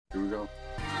Here we go.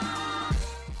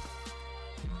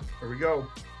 Here we go.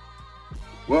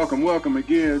 Welcome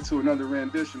again to another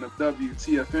rendition of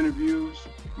WTF Interviews.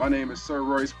 My name is Sir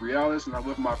Royce Brialis, and I'm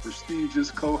with my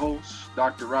prestigious co-host,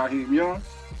 Dr. Raheem Young.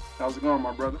 How's it going,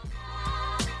 my brother?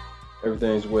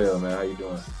 Everything's well, man. How you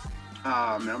doing?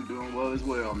 Man, I'm doing well as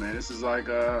well, man. This is like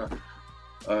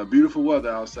beautiful weather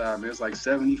outside, man. It's like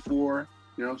 74.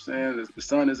 You know what I'm saying? The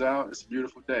sun is out. It's a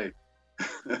beautiful day.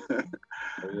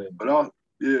 Oh,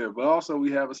 yeah. But also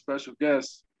we have a special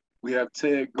guest. We have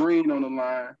Ted Green on the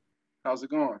line. How's it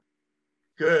going?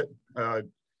 Good.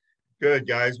 Good,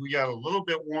 guys. We got a little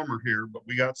bit warmer here, but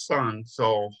we got sun.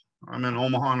 So I'm in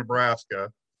Omaha,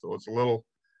 Nebraska. So it's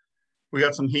we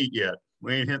got some heat yet.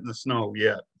 We ain't hitting the snow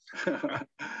yet.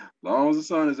 Long as the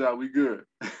sun is out, we good.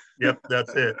 Yep,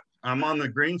 that's it. I'm on the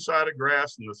green side of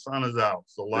grass and the sun is out.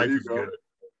 So life is good.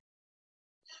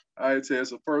 All right, Ted.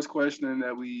 So first question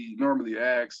that we normally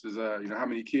ask is, how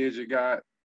many kids you got?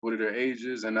 What are their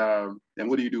ages? And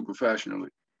what do you do professionally?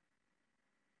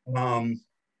 Well,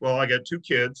 I got two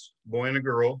kids, a boy and a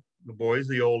girl. The boy's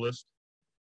the oldest.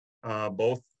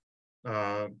 Both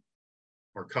are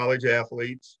college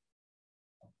athletes.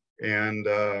 And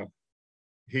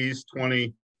he's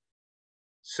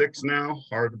 26 now,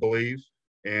 hard to believe.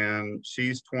 And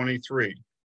she's 23.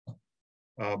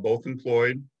 Both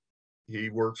employed. He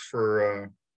works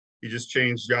he just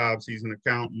changed jobs. He's an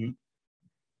accountant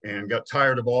and got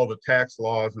tired of all the tax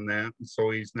laws and that. And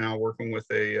so he's now working with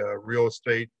a real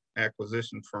estate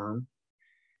acquisition firm.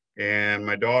 And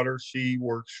my daughter, she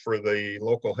works for the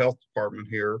local health department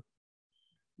here,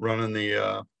 running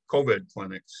the COVID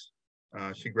clinics.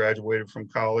 She graduated from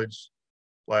college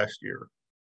last year.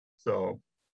 So,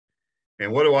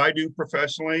 and what do I do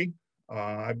professionally?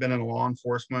 I've been in law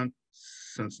enforcement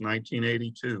since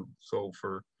 1982. So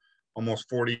for almost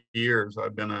 40 years,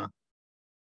 I've been a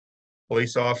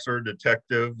police officer,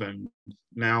 detective, and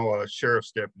now a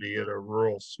sheriff's deputy at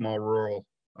a small rural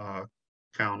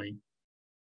county.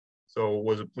 So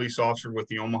was a police officer with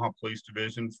the Omaha Police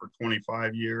Division for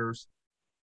 25 years.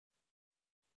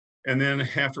 And then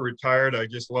after retired, I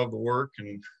just love the work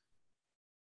and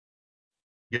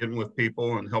getting with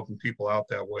people and helping people out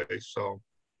that way. So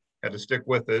had to stick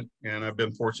with it. And I've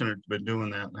been fortunate to have been doing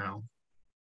that now.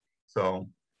 So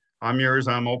I'm yours.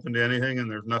 I'm open to anything, and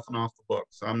there's nothing off the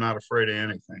books. I'm not afraid of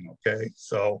anything. Okay.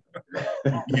 So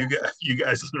you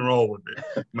guys can roll with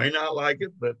it. May not like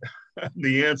it, but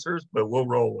the answers, but we'll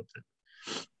roll with it.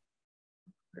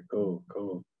 Cool.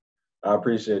 I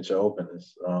appreciate your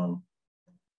openness.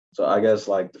 So I guess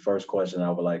like the first question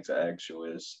I would like to ask you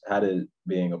is, how did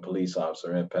being a police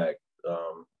officer impact,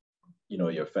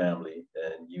 your family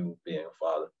and you being a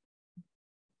father?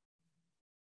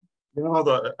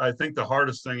 I think the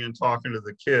hardest thing in talking to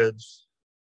the kids,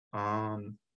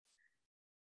 when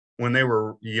they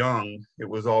were young, it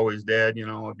was always, Dad,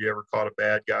 have you ever caught a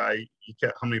bad guy?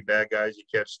 How many bad guys you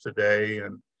catch today?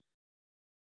 And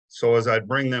so as I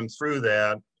bring them through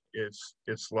that, it's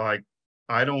like,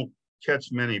 I don't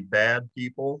catch many bad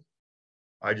people.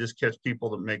 I just catch people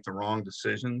that make the wrong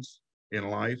decisions in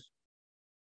life.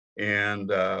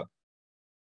 And I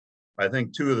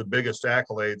think two of the biggest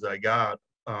accolades I got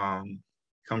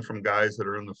come from guys that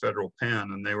are in the federal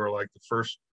pen, and they were like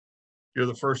you're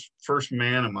the first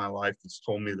man in my life that's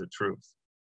told me the truth.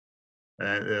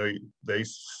 And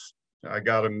I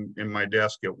got them in my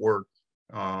desk at work.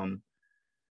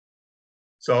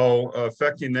 So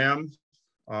affecting them,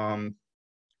 of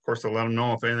course, I let them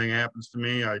know if anything happens to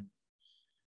me, I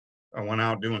went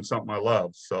out doing something I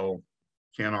love. So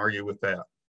can't argue with that.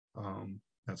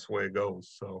 That's the way it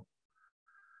goes. So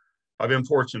I've been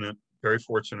fortunate, very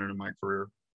fortunate in my career.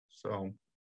 So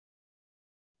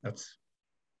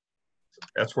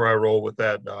that's where I roll with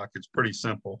that, Doc. It's pretty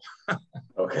simple.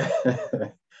 Okay.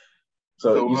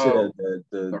 So you said that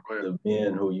the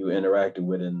men who you interacted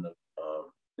with in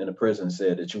the prison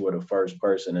said that you were the first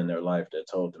person in their life that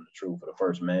told them the truth, or the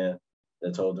first man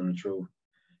that told them the truth.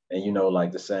 And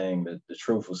like the saying that the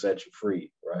truth will set you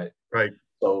free, right? Right.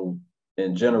 So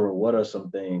in general, what are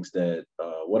some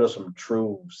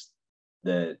truths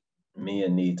that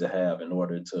men need to have in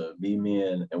order to be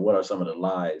men? And what are some of the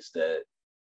lies that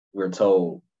we're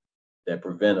told that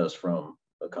prevent us from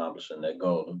accomplishing that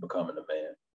goal of becoming a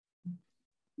man?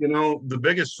 The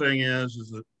biggest thing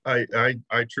is that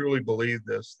I truly believe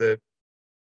this, that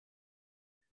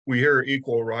we hear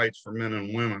equal rights for men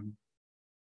and women,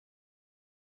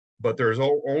 but there's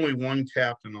only one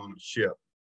captain on a ship.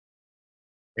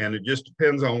 And it just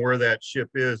depends on where that ship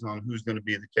is on who's going to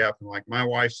be the captain. Like my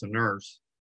wife's a nurse.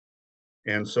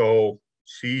 And so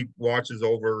she watches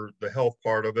over the health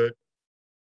part of it.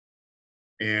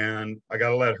 and I got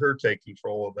to let her take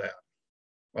control of that.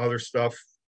 Other stuff,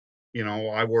 you know,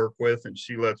 I work with, and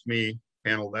she lets me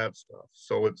handle that stuff.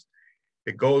 So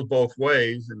it goes both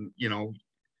ways. And, you know,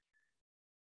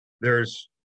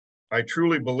 I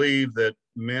truly believe that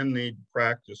men need to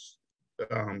practice,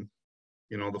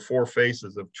 you know, the 4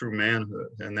 faces of true manhood.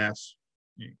 And that's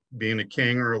being a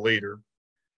king or a leader,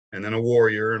 and then a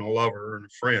warrior and a lover and a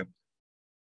friend.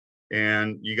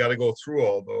 And you got to go through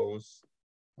all those,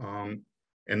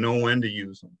 and know when to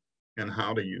use them and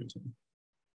how to use them.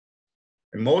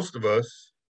 And most of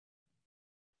us,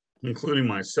 including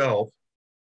myself,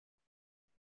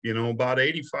 you know, about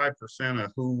 85%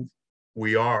 of who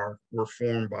we are were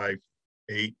formed by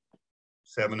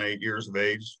 7, 8 years of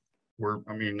age.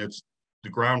 It's the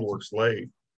groundwork's laid.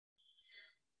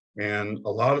 And a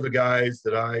lot of the guys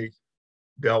that I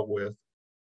dealt with,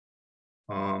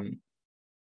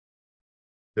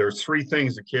 there's 3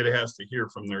 things a kid has to hear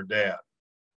from their dad.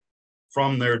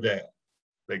 From their dad.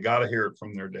 They got to hear it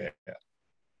from their dad.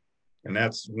 And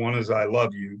that's, 1 is, I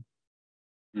love you.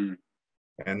 Mm.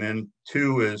 And then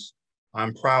 2 is,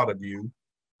 I'm proud of you.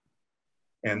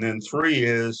 And then 3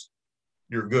 is,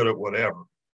 you're good at whatever.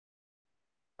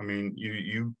 I mean,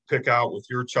 you pick out with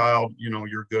your child, you know,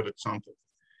 you're good at something.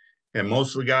 And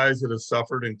most of the guys that have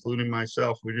suffered, including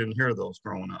myself, we didn't hear those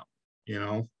growing up. You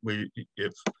know,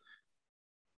 if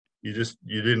you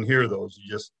didn't hear those, you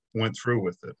just went through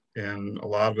with it. And a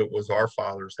lot of it was our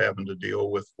fathers having to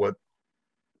deal with what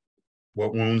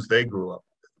wounds they grew up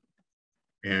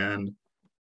with. And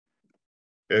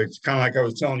it's kind of like I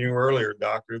was telling you earlier,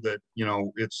 Doctor, that, you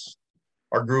know, it's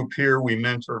our group here, we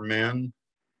mentor men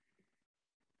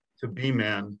to be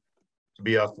men,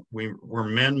 we're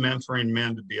men mentoring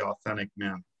men to be authentic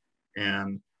men.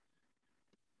 And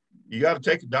you got to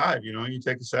take a dive, you know, you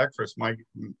take a sacrifice.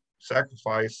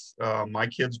 My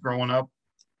kids growing up,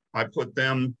 I put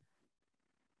them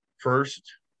first.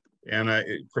 And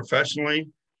professionally,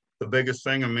 the biggest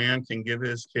thing a man can give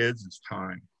his kids is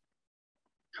time.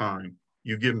 Time.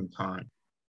 You give them time.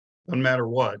 Doesn't matter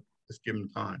what, just give them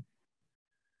time.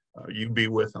 You be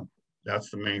with them. That's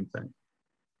the main thing.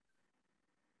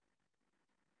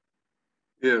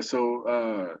 Yeah.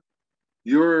 So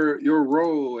your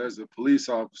role as a police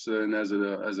officer and as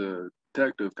a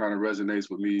detective kind of resonates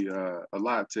with me a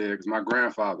lot, Ted, because my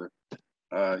grandfather,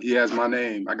 he has my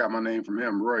name. I got my name from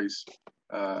him, Royce.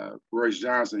 Royce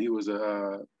Johnson. He was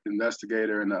a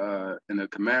investigator and a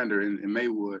commander in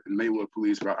Maywood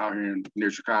Police out here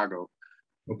near Chicago.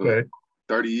 Okay.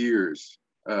 30 years.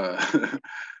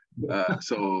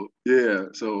 So yeah.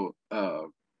 So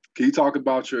can you talk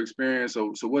about your experience?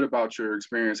 So what about your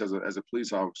experience as a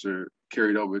police officer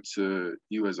carried over to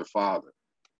you as a father?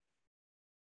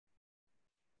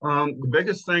 The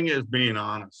biggest thing is being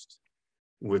honest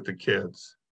with the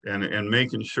kids and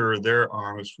making sure they're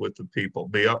honest with the people.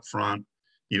 Be upfront.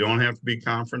 You don't have to be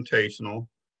confrontational,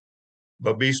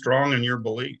 but be strong in your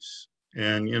beliefs.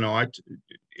 And, you know,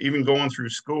 even going through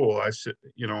school,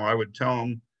 I would tell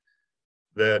them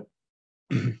that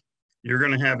you're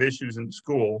going to have issues in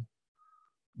school,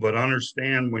 but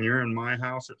understand when you're in my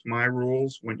house, it's my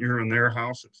rules. When you're in their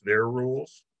house, it's their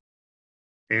rules.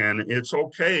 And it's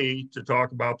okay to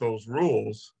talk about those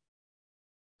rules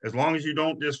as long as you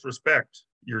don't disrespect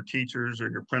your teachers or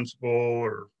your principal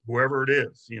or whoever it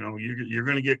is. You know, you're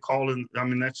going to get called in. I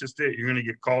mean, that's just it. You're going to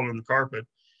get called in the carpet.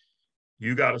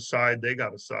 You got a side, they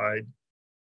got a side.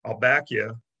 I'll back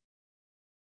you.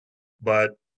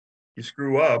 But you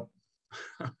screw up.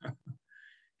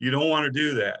 You don't want to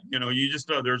do that. You know, you just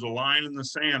know there's a line in the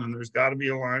sand, and there's got to be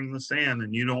a line in the sand,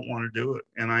 and you don't want to do it.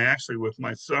 And I actually, with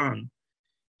my son,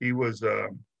 he was a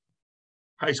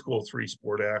high school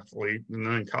 3-sport athlete, and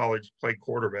then in college played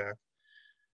quarterback.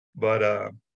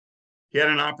 But he had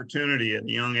an opportunity at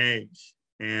a young age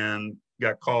and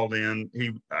got called in.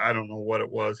 I don't know what it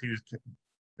was.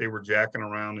 They were jacking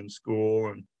around in school,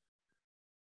 and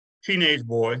teenage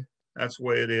boy, that's the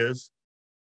way it is.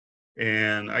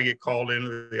 And I get called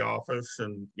into the office,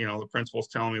 and, you know, the principal's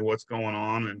telling me what's going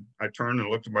on. And I turned and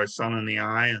looked at my son in the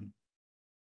eye, and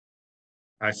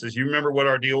I says, you remember what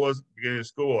our deal was at the beginning of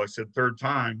school? I said, 3rd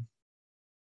time,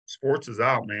 sports is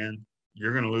out, man.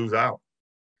 You're going to lose out.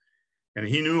 And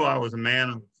he knew I was a man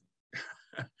of,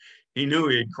 he knew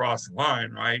he had crossed the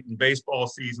line, right? And baseball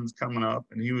season's coming up,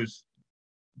 and he was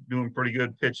doing pretty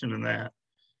good pitching in that.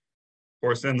 Of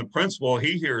course, then the principal,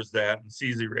 he hears that and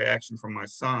sees the reaction from my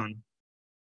son.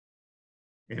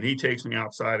 And he takes me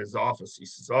outside his office. He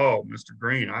says, oh, Mr.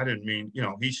 Green, I didn't mean, you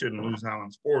know, he shouldn't lose out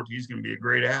on sport. He's going to be a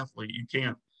great athlete. You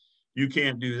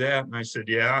can't do that. And I said,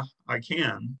 yeah, I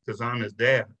can, because I'm his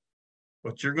dad.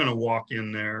 But you're going to walk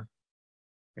in there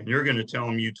and you're going to tell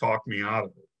them you talked me out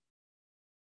of it.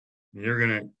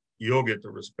 And you'll get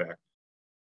the respect.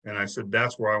 And I said,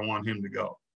 that's where I want him to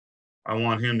go. I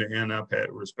want him to end up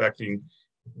at respecting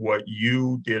what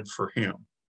you did for him.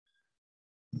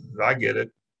 I get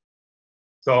it.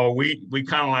 So we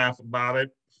kind of laugh about it.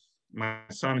 My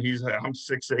son, I'm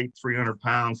 6'8", 300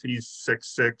 pounds. He's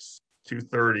 6'6",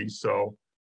 230. So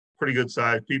pretty good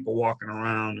sized people walking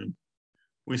around, and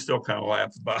we still kind of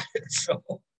laugh about it. So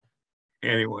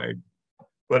anyway,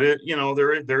 but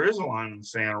there is a line in the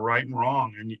sand, right and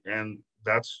wrong. And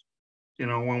that's,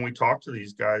 when we talk to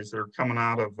these guys, they're coming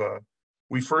out of,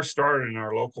 we first started in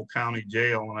our local county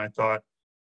jail, and I thought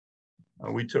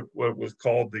we took what was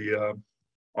called the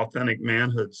Authentic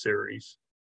Manhood series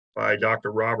by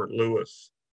Dr. Robert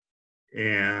Lewis,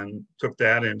 and took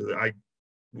that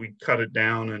we cut it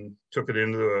down and took it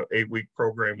into an 8-week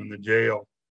program in the jail.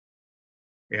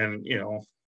 And,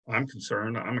 I'm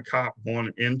concerned. I'm a cop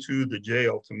going into the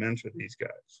jail to mentor these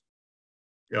guys.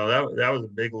 That was a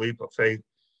big leap of faith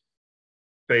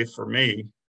for me.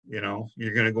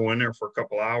 You're going to go in there for a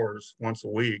couple hours once a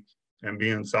week and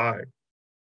be inside.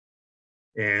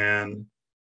 And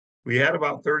we had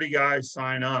about 30 guys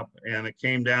sign up, and it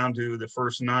came down to the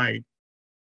first night.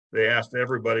 They asked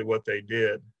everybody what they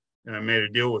did. And I made a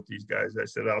deal with these guys. I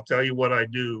said, I'll tell you what I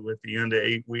do at the end of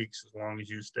 8 weeks, as long as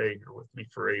you stay here with me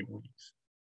for 8 weeks.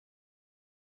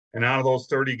 And out of those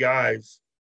 30 guys,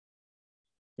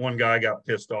 one guy got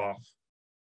pissed off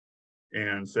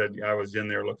and said I was in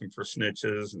there looking for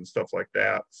snitches and stuff like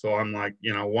that. So I'm like,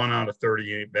 1 out of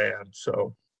 30 ain't bad.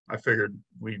 So I figured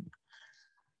we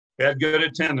had good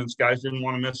attendance. Guys didn't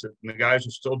want to miss it. And the guys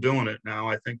are still doing it now.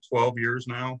 I think 12 years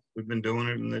now. We've been doing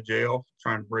it in the jail,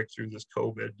 trying to break through this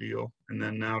COVID deal. And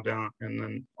then now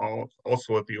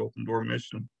also at the Open Door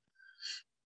Mission.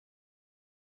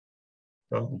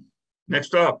 So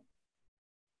next up.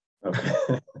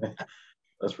 Okay.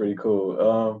 That's pretty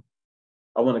cool.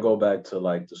 I want to go back to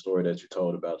like the story that you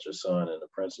told about your son and the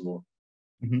principal.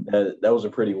 Mm-hmm. That was a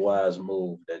pretty wise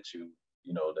move that you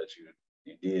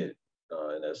did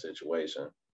in that situation.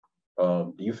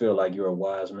 Do you feel like you're a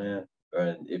wise man?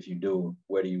 And if you do,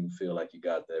 where do you feel like you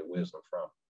got that wisdom from?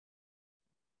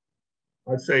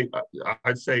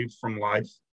 I'd say from life,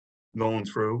 going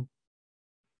through.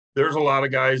 There's a lot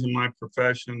of guys in my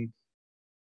profession,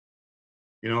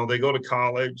 they go to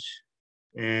college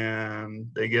and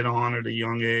they get on at a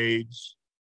young age.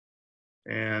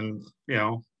 And,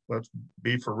 let's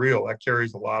be for real, that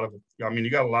carries a lot of, you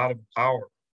got a lot of power,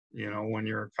 when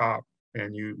you're a cop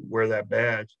and you wear that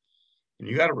badge, and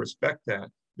you got to respect that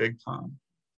big time.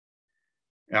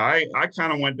 Now, I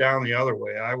kind of went down the other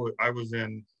way. I was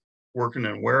working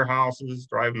in warehouses,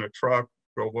 driving a truck,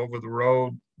 drove over the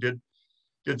road, did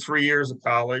 3 years of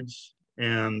college,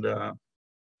 and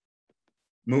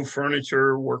moved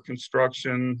furniture, worked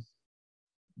construction,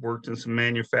 worked in some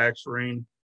manufacturing,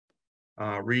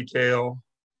 retail,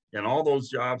 and all those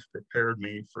jobs prepared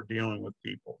me for dealing with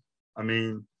people.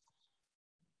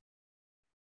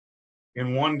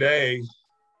 In one day,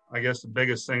 I guess the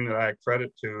biggest thing that I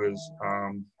credit to is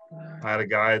I had a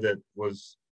guy that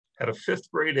had a 5th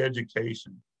grade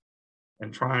education,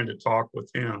 and trying to talk with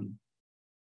him.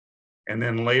 And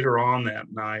then later on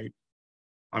that night,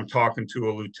 I'm talking to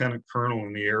a lieutenant colonel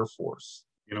in the Air Force,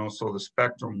 so the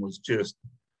spectrum was just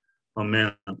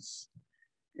immense.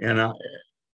 And I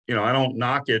don't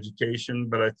knock education,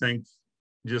 but I think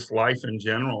just life in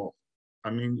general,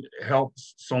 it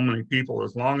helps so many people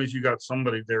as long as you got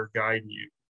somebody there guiding you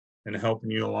and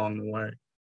helping you along the way.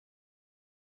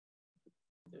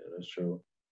 Yeah, that's true.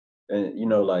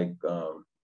 And,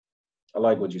 I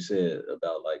like what you said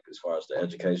about as far as the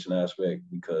education aspect,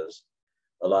 because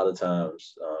a lot of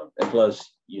times, and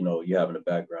plus, you having a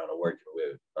background of working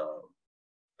with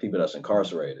people that's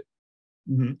incarcerated.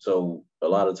 Mm-hmm. So a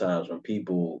lot of times when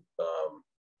people,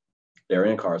 they're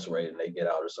incarcerated and they get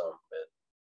out or something,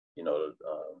 and,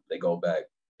 they go back,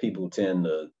 people tend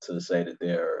to say that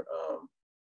they're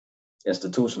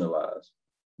institutionalized.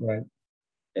 Right.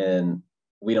 And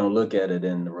we don't look at it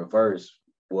in the reverse,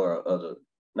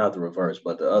 not the reverse,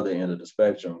 but the other end of the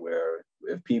spectrum, where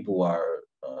if people are,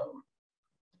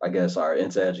 are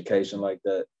into education like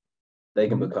that, they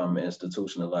can become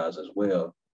institutionalized as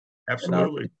well.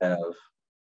 Absolutely. And have,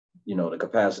 the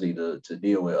capacity to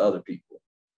deal with other people.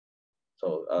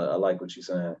 So I like what you're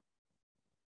saying.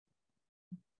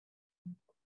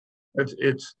 I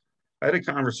had a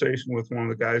conversation with one of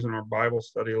the guys in our Bible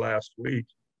study last week,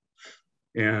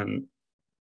 and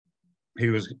he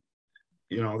was,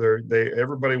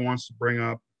 everybody wants to bring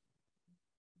up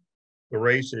the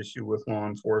race issue with law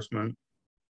enforcement,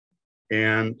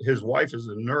 and his wife is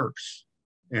a nurse,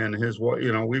 and his wife,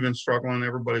 you know, we've been struggling.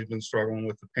 Everybody's been struggling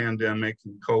with the pandemic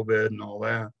and COVID and all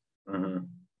that. Mm-hmm.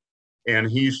 And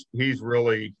he's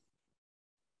really,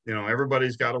 you know,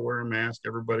 everybody's got to wear a mask.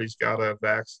 Everybody's got to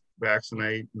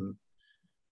vaccinate and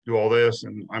do all this.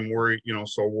 And I'm worried, you know,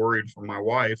 so worried for my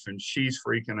wife, and she's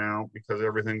freaking out because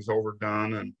everything's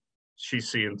overdone and she's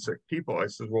seeing sick people. I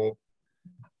said, well,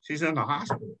 she's in the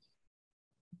hospital.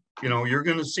 You know, you're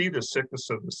going to see the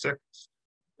sickest of the sickest.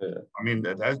 Yeah. I mean,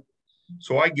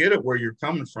 so I get it where you're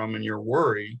coming from and your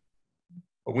worry,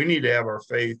 but we need to have our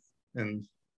faith in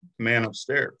the man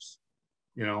upstairs.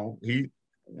 You know, we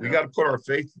got to put our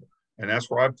faith in, and that's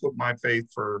where I put my faith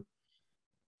for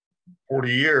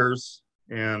 40 years.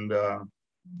 And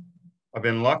I've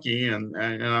been lucky. And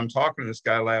I'm talking to this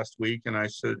guy last week, and I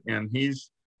said, and he's,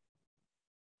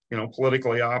 you know,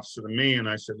 politically opposite of me. And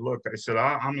I said, look, I said,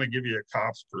 I'm going to give you a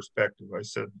cop's perspective. I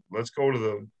said, let's go to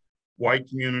the white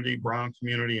community, brown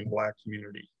community, and black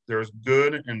community. There's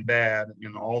good and bad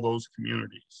in all those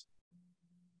communities.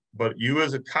 But you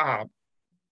as a cop,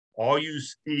 all you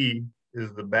see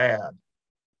is the bad.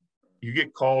 You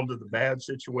get called to the bad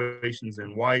situations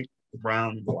in white,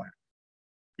 brown, and black.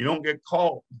 You don't get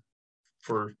called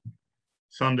for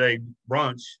Sunday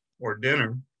brunch or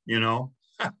dinner, you know?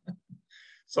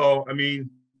 So, I mean,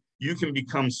 you can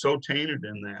become so tainted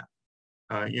in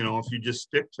that, you know, if you just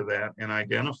stick to that and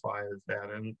identify as that.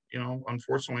 And, you know,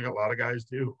 unfortunately, a lot of guys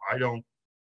do. I don't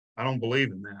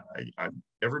believe in that.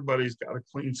 Everybody's got a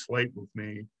clean slate with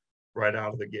me right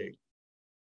out of the gate.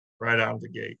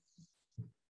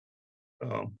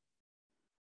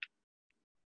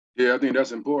 Yeah, I think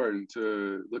that's important,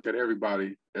 to look at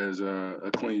everybody as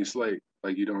a clean slate.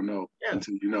 Like, you don't know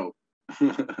until you know.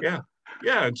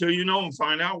 Yeah, until you know and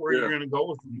find out where you're going to go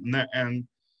with them. And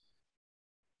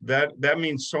that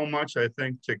means so much, I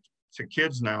think, to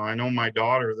kids now. I know my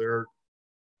daughter,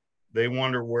 they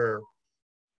wonder where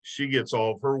she gets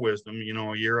all of her wisdom, you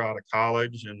know, a year out of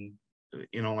college. And,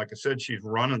 you know, like I said, she's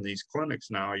running these clinics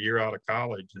now a year out of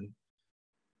college. And of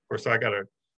course,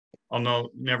 I'll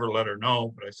never let her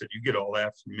know, but I said, you get all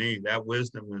that from me. That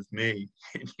wisdom is me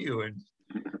and you. And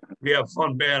we have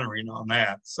fun bantering on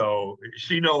that. So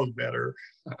she knows better.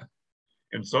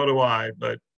 And so do I.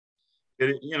 But,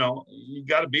 you know, you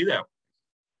got to be that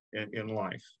way in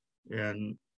life.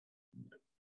 And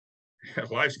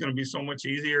life's going to be so much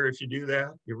easier if you do that.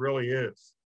 It really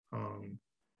is.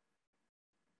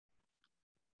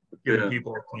 Giving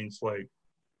people a clean slate.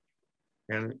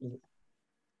 And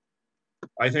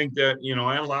I think that, you know,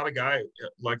 I had a lot of guys,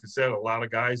 like I said, a lot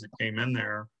of guys that came in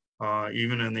there,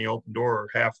 even in the open door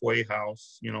halfway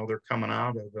house, you know, they're coming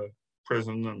out of the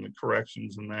prison and the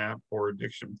corrections and that, or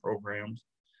addiction programs.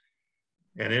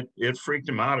 And it freaked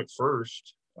them out at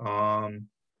first. And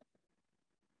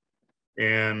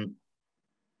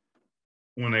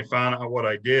when they found out what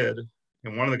I did,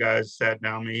 and one of the guys sat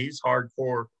down with me, he's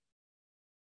hardcore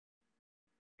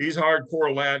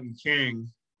Latin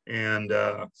King, and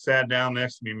sat down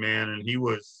next to me, man. And he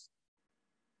was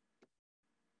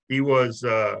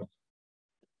well,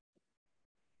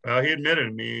 he admitted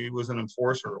to me he was an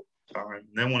enforcer at the time. And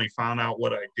then when he found out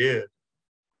what I did,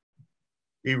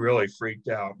 he really freaked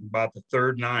out. About the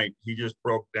third night, he just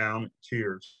broke down in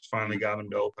tears. Finally got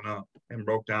him to open up, and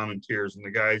broke down in tears. And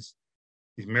the guy's,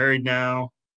 he's married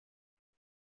now,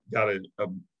 got a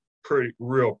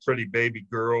real pretty baby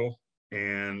girl,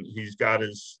 and he got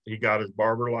his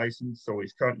barber license, so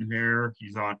he's cutting hair.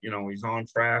 He's on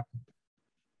track.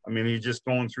 I mean, he's just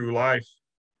going through life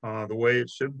the way it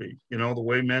should be, you know, the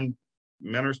way men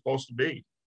are supposed to be.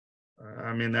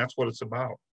 I mean, that's what it's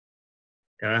about.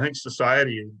 And I think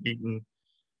society is beaten.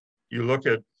 You look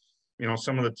at, you know,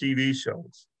 some of the TV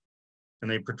shows,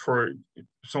 and they portray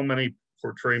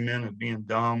men as being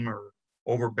dumb or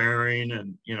overbearing,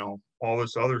 and, you know, all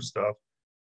this other stuff.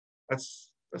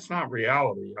 That's not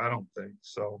reality, I don't think.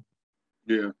 So.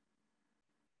 Yeah.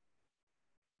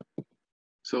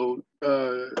 So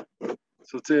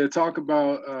Ted, talk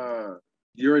about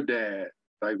your dad.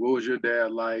 Like, what was your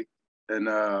dad like, and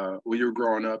when you were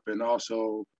growing up, and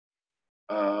also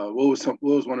what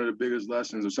was one of the biggest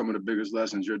lessons, or some of the biggest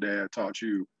lessons your dad taught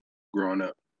you growing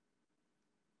up?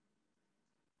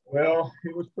 Well,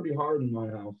 it was pretty hard in my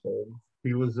household.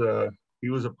 He was a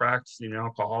practicing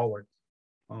alcoholic.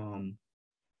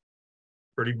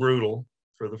 Pretty brutal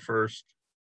for the first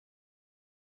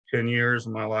 10 years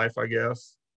of my life, I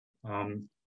guess.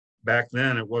 Back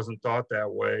then, it wasn't thought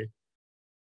that way.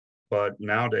 But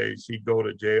nowadays, he'd go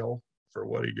to jail for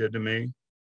what he did to me.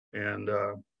 And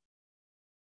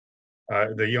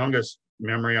the youngest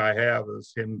memory I have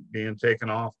is him being taken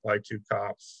off by two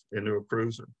cops into a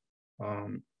cruiser.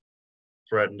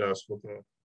 Threatened us with a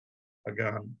a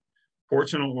gun.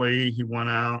 Fortunately, he went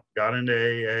out, got into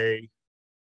AA,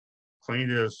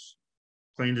 cleaned his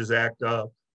act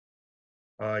up.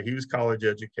 He was college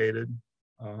educated.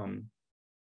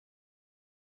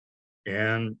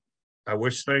 And I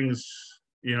wish things,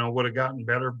 would have gotten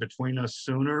better between us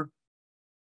sooner.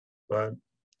 But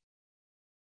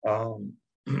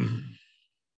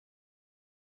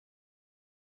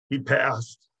he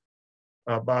passed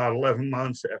about 11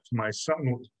 months after my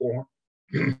son was born.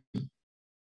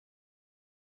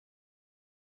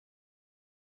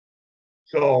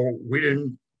 So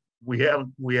we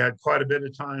had quite a bit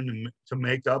of time to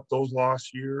make up those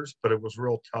lost years, but it was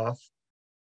real tough.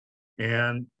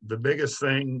 And the biggest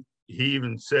thing he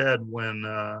even said when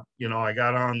I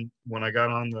got on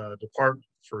the department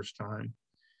the first time,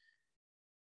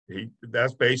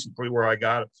 that's basically where I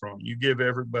got it from. You give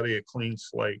everybody a clean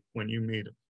slate when you meet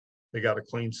them. They got a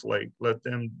clean slate. Let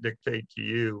them dictate to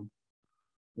you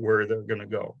where they're going to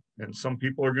go. And some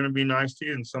people are going to be nice to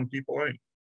you and some people ain't,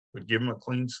 but give them a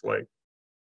clean slate.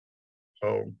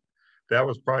 So that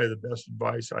was probably the best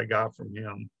advice I got from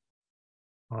him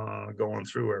going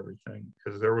through everything,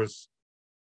 because there was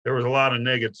a lot of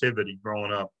negativity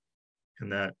growing up in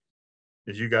that,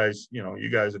 as you guys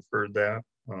have heard that.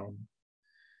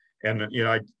 And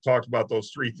I talked about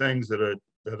those three things that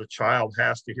a child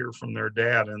has to hear from their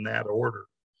dad in that order.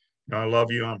 I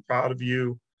love you, I'm proud of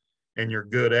you, and you're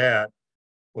good at.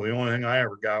 Well, the only thing I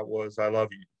ever got was I love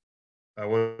you. I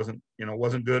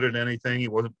wasn't good at anything. He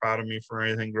wasn't proud of me for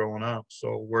anything growing up.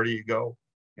 So where do you go?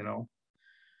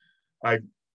 I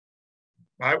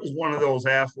was one of those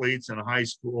athletes in high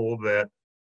school that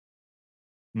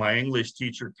my English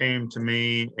teacher came to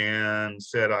me and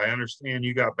said, I understand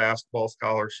you got basketball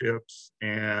scholarships,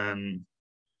 and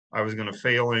I was going to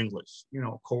fail English,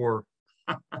 core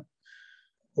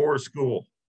school.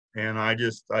 And I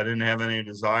didn't have any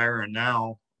desire. And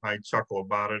now I chuckle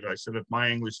about it. I said, if my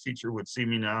English teacher would see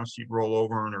me now, she'd roll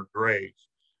over in her grave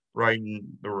writing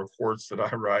the reports that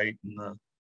I write and the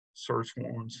search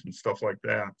warrants and stuff like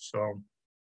that. So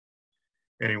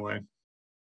anyway,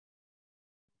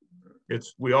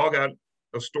 we all got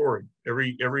a story.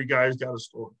 Every guy's got a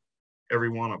story, every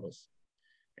one of us.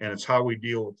 And it's how we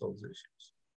deal with those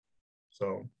issues.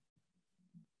 So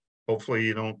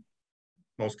hopefully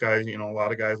most guys, a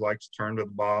lot of guys like to turn to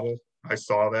the bottle. I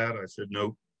saw that. I said,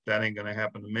 nope, that ain't going to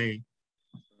happen to me.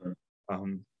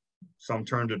 Some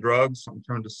turn to drugs, some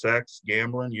turn to sex,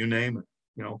 gambling, you name it,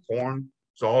 porn,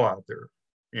 it's all out there.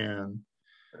 And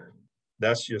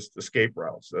that's just escape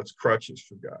routes. That's crutches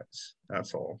for guys.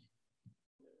 That's all.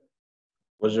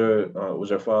 Was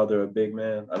your father a big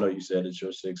man? I know you said that you're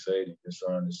 6'8", your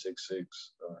son is 6'6".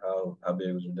 How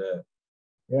big was your dad?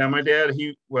 Yeah, my dad,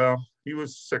 he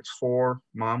was 6'4".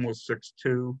 Mom was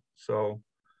 6'2". So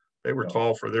they were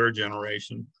tall for their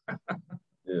generation.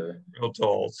 Yeah, real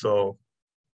tall. So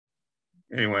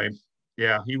anyway,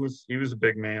 yeah, he was a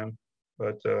big man,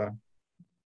 but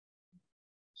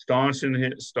staunch in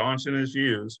his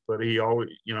views. But he always,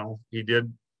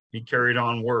 he carried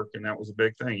on work, and that was a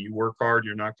big thing. You work hard,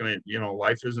 you're not going to,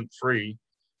 life isn't free.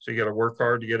 So you got to work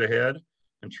hard to get ahead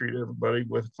and treat everybody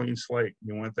with a clean slate.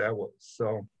 You went that way.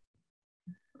 So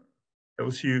it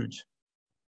was huge.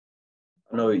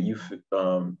 I know you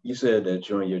said that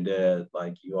you and your dad,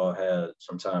 like, you all had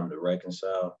some time to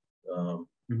reconcile.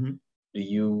 Mm-hmm.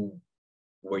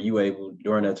 Were you able,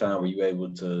 during that time,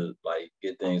 to like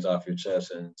get things off your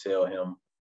chest and tell him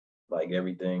like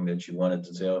everything that you wanted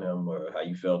to tell him, or how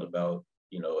you felt about,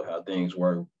 how things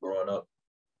were growing up?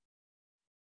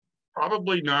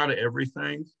 Probably not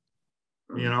everything,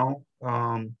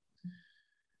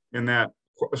 in that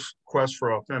quest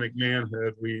for authentic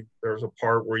manhood, there's a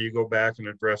part where you go back and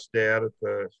address dad at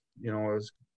the,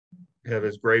 at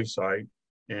his gravesite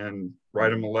and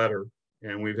write him a letter.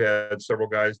 And we've had several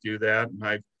guys do that. And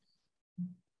I've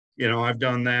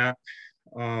done that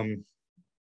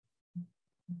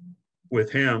with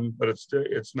him, but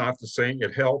it's not the same.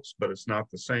 It helps, but it's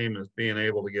not the same as being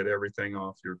able to get everything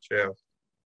off your chest,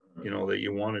 that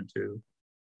you wanted to.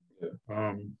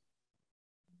 Yeah.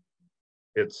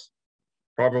 It's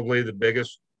probably the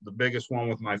biggest one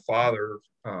with my father.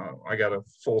 I got a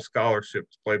full scholarship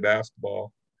to play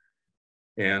basketball,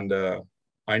 and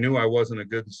I knew I wasn't a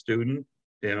good student,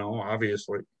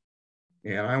 obviously,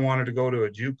 and I wanted to go to a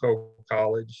JUCO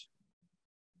college,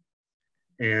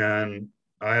 and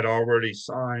I had already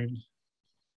signed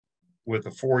with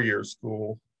a 4-year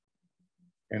school.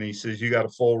 And he says, you got a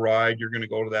full ride. You're going to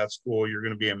go to that school. You're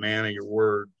going to be a man of your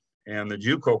word. And the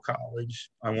JUCO college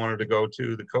I wanted to go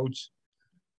to, the coach,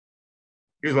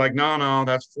 he was like, no,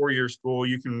 that's 4-year school.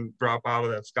 You can drop out of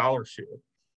that scholarship.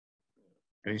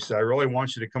 And he said, I really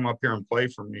want you to come up here and play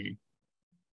for me.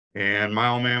 And my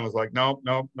old man was like, nope,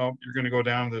 nope, nope. You're going to go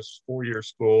down to this 4-year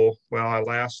school. Well, I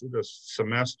lasted a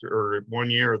semester or 1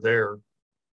 year there.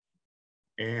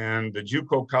 And the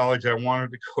JUCO college I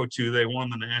wanted to go to, they won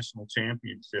the national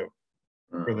championship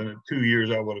for the 2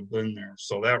 years I would have been there.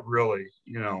 So that really,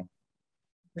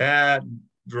 that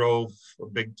drove a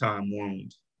big time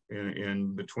wound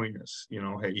in between us.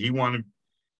 Hey, he wanted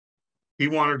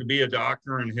to be a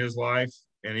doctor in his life,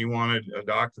 and he wanted a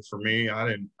doctor for me.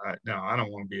 I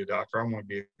don't want to be a doctor. I want to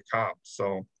be a cop.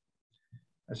 So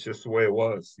that's just the way it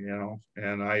was,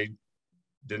 and I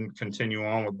didn't continue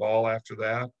on with ball after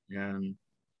that, and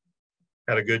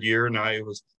had a good year. And it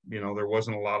was, there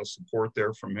wasn't a lot of support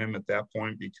there from him at that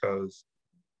point, because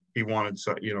he wanted,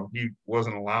 he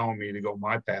wasn't allowing me to go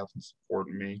my path and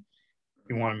supporting me.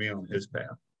 He wanted me on his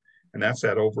path. And that's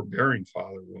that overbearing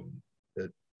father wound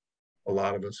that a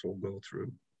lot of us will go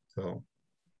through. So,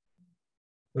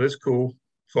 but it's cool.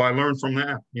 So I learned from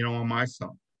that, on my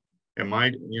son. And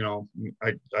I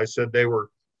said they were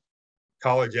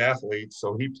college athletes.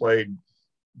 So he played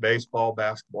baseball,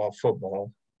 basketball,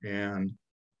 football. And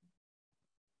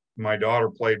my daughter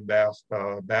played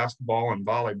basketball and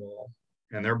volleyball.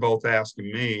 And they're both asking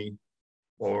me,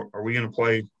 well, are we going to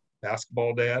play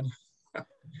basketball, Dad?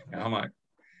 And I'm like,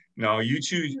 no, you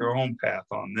choose your own path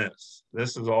on this.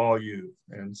 This is all you.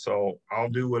 And so I'll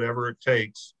do whatever it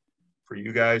takes for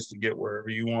you guys to get wherever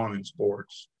you want in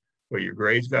sports. But your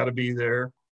grades got to be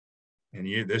there. And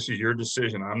this is your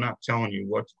decision. I'm not telling you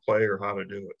what to play or how to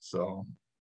do it. So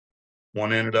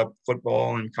one ended up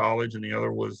football in college, and the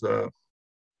other was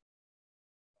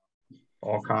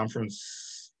all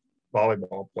conference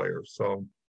volleyball player. So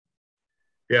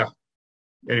yeah.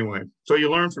 Anyway, so you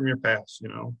learn from your past,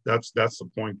 that's the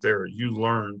point there. You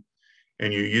learn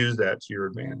and you use that to your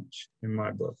advantage, in my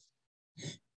book.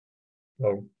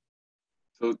 So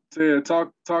Ted,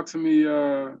 talk to me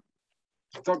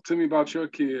about your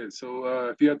kids. So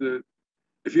if you had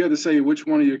to say which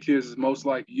one of your kids is most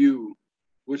like you,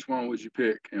 which one would you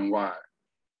pick and why?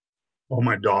 Oh,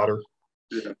 my daughter.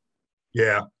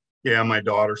 Yeah, my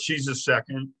daughter. She's the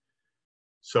second.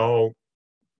 So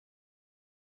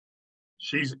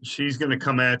she's going to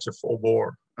come at you full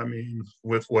bore. I mean,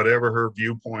 with whatever her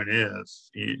viewpoint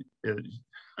is, she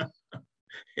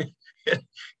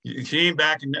ain't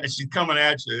backing. She's coming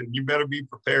at you. You better be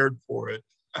prepared for it.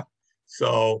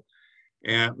 So,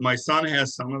 and my son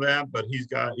has some of that, but he's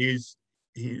got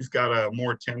a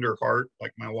more tender heart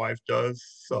like my wife does.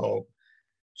 So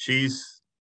if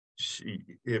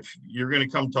you're going to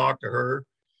come talk to her,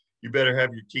 you better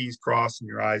have your T's crossed and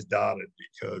your I's dotted,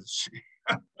 because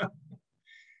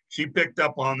she picked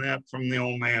up on that from the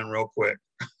old man real quick.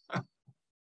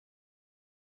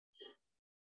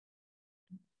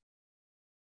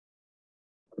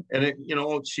 And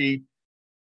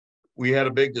we had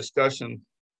a big discussion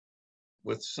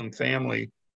with some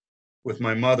family with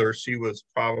my mother. She was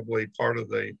probably part of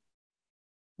the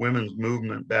women's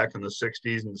movement back in the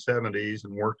 60s and 70s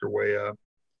and worked her way up.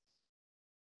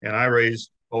 And I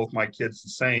raised both my kids the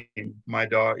same. My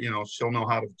daughter, she'll know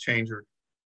how to change her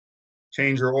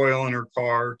oil in her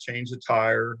car, change the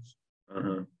tires.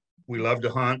 Uh-huh. We love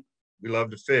to hunt. We love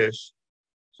to fish.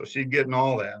 So she's getting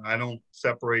all that. I don't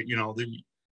separate,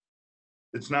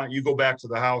 it's not you go back to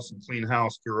the house and clean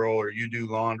house, girl, or you do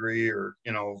laundry, or,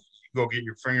 go get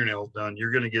your fingernails done.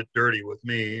 You're going to get dirty with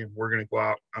me, and we're going to go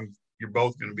out. You're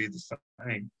both going to be the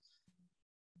same.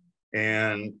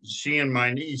 And she and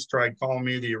my niece tried calling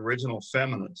me the original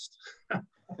feminist.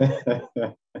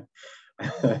 Well,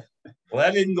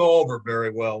 that didn't go over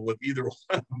very well with either one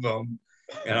of them.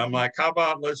 And I'm like, how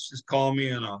about let's just call me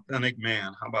an authentic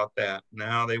man? How about that?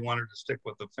 Now they wanted to stick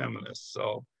with the feminists.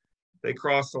 So they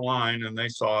crossed the line and they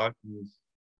saw it. And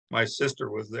my sister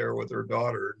was there with her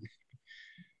daughter.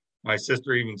 My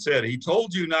sister even said, he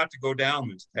told you not to go down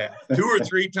this path 2 or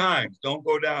 3 times. Don't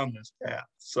go down this path.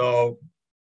 So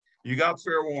you got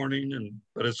fair warning,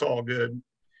 but it's all good.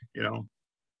 You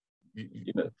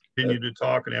continue to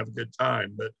talk and have a good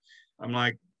time. But I'm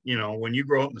like, when you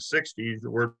grow up in the 60s, the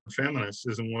word feminist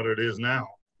isn't what it is now.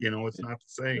 It's not the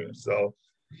same. So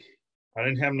I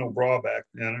didn't have no bra back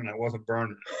then, and I wasn't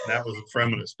burning. That was a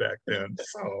feminist back then.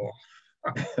 So,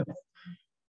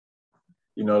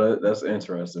 that's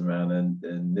interesting, man.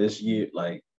 And this year,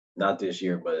 like not this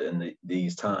year, but in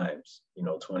these times,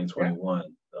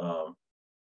 2021,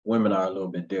 women are a little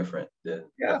bit different than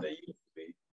what they used to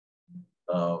be.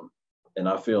 And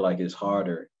I feel like it's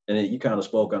harder. And you kind of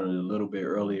spoke on it a little bit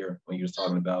earlier when you was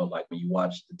talking about, like, when you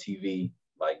watch the TV,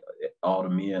 like all the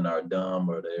men are dumb,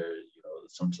 or they're,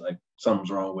 something's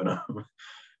wrong with them.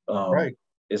 Right.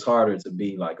 it's harder to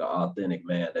be like an authentic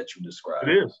man that you describe.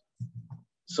 It is.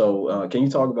 So can you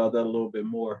talk about that a little bit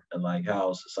more, and like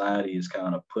how society is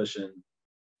kind of pushing,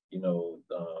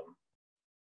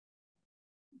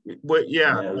 But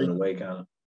yeah, manhood away, kind of?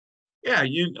 Yeah,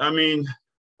 I mean,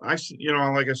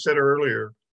 like I said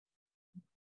earlier,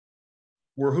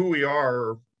 we're who we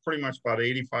are, pretty much about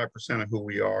 85% of who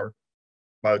we are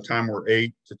by the time we're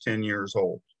 8 to 10 years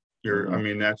old. I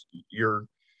mean,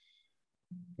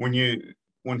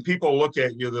 when people look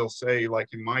at you, they'll say, like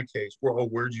in my case, well,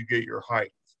 where'd you get your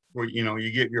height? Well,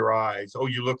 you get your eyes. Oh,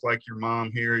 you look like your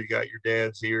mom here. You got your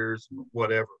dad's ears,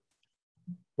 whatever.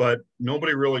 But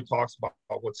nobody really talks about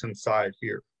what's inside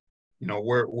here.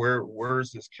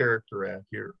 Where's this character at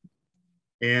here?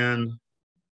 And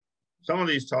some of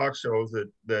these talk shows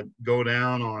that go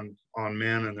down on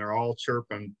men, and they're all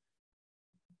chirping,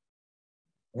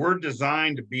 we're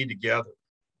designed to be together,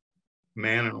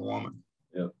 man and a woman.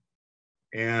 Yep.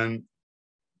 And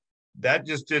that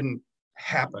just didn't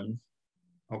happen.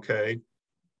 Okay.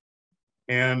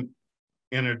 And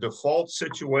in a default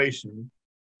situation,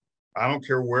 I don't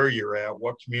care where you're at,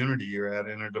 what community you're at,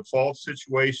 in a default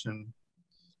situation,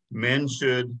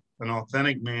 an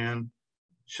authentic man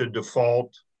should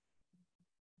default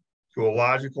to a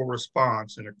logical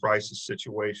response in a crisis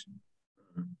situation.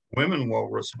 Women will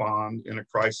respond in a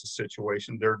crisis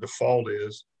situation. Their default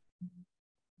is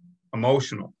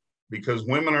emotional, because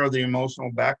women are the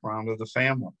emotional background of the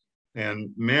family, and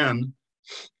men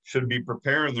should be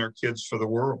preparing their kids for the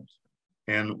world.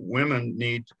 And women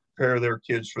need to prepare their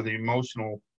kids for the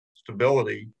emotional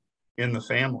stability in the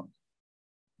family.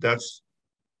 That's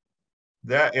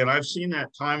that. And I've seen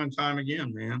that time and time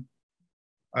again, man.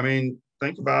 I mean,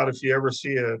 think about if you ever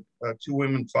see a 2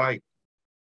 women fight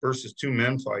versus 2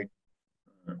 men fight.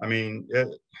 I mean,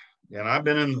 and I've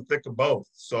been in the thick of both.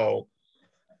 So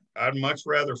I'd much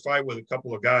rather fight with a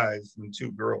couple of guys than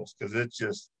 2 girls, because it's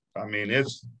just, I mean,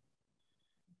 it's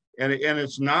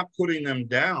not putting them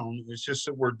down. It's just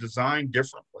that we're designed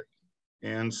differently.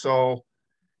 And so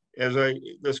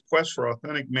this quest for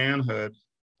authentic manhood,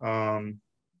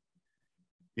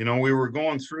 we were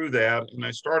going through that, and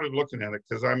I started looking at it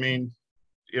because, I mean,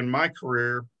 in my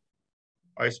career,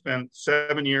 I spent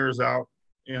 7 years out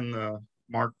in the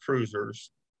Mark Cruisers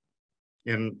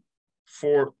in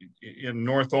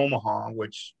North Omaha,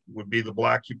 which would be the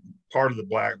black part of the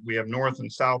black. We have North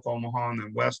and South Omaha, and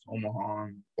then West Omaha.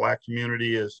 And black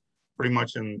community is pretty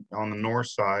much on the north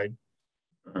side.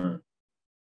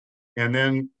 And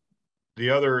then the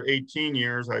other 18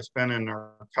 years I spent in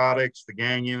narcotics, the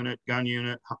gang unit, gun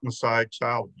unit, homicide,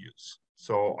 child abuse.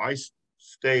 So I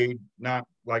stayed not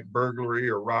like burglary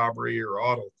or robbery or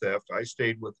auto theft. I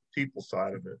stayed with the people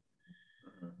side of it.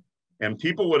 And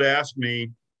people would ask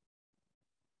me,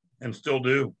 and still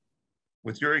do,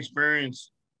 with your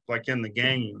experience, like in the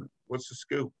gang unit, what's the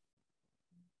scoop?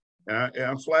 And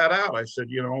I'm flat out. I said,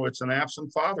 it's an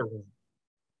absent father wound.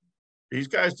 These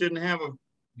guys didn't have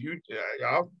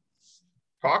I'll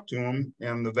talk to them,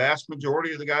 and the vast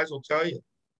majority of the guys will tell you,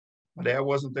 my dad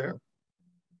wasn't there.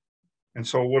 And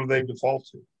so what do they default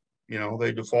to?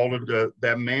 They defaulted to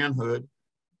that manhood,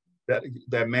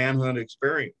 that manhood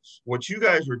experience. What you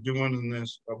guys are doing in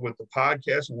this with the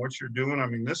podcast and what you're doing, I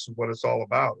mean, this is what it's all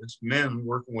about. It's men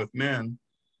working with men,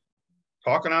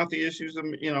 talking out the issues of,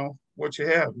 what you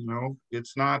have.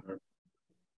 It's not,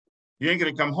 you ain't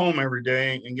going to come home every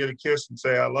day and get a kiss and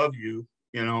say, I love you,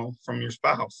 from your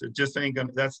spouse. It just ain't going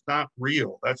to, that's not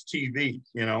real. That's TV,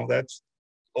 that's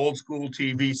old school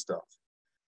TV stuff.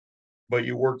 But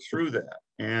you work through that.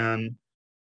 And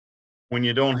when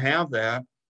you don't have that,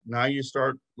 now you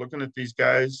start looking at these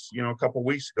guys, a couple of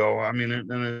weeks ago. I mean,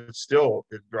 and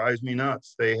it drives me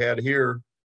nuts. They had here,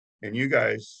 and you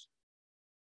guys,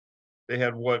 they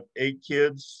had 8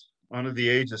 kids under the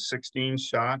age of 16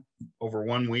 shot over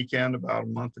one weekend about a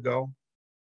month ago.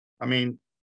 I mean,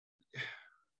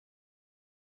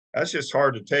 that's just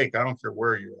hard to take. I don't care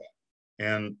where you're at.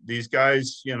 And these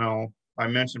guys, I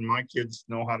mentioned my kids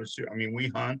know how to shoot. I mean, we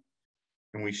hunt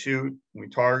and we shoot, and we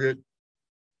target.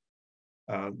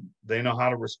 They know how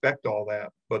to respect all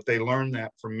that, but they learn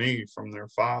that from me, from their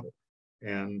father.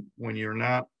 And when you're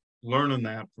not learning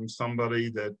that from somebody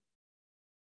that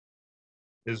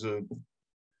is a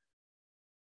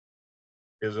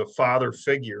father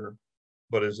figure,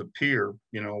 but as a peer,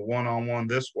 one-on-one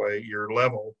this way, your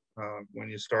level, when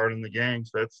you start in the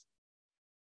gangs, that's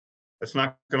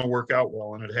not going to work out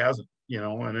well, and it hasn't,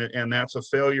 and that's a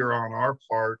failure on our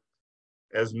part.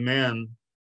 As men,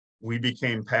 we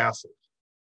became passive.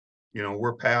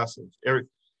 We're passive.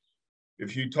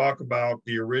 If you talk about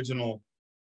the original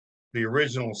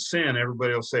sin,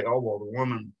 everybody will say, oh, well, the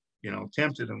woman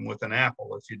tempted him with an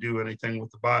apple. If you do anything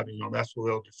with the Bible, that's what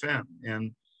they'll defend.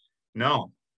 And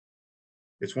no,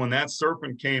 it's when that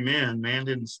serpent came in, man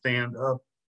didn't stand up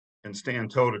and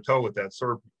stand toe to toe with that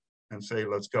serpent and say,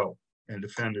 let's go and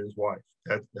defend his wife,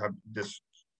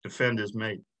 defend his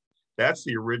mate. That's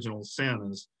the original sin,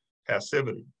 is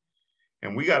passivity.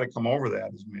 And we got to come over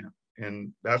that as men.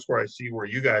 And that's where I see where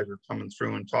you guys are coming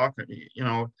through and talking.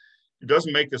 It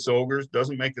doesn't make us ogres,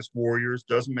 doesn't make us warriors,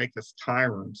 doesn't make us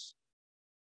tyrants.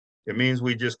 It means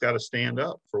we just got to stand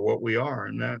up for what we are.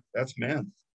 And that's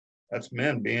men. That's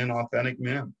men being authentic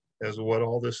men, as what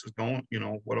all this is going,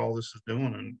 what all this is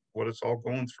doing and what it's all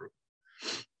going through.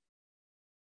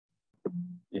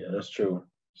 Yeah, that's true.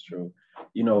 It's true.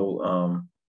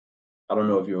 I don't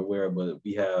know if you're aware, but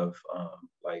we have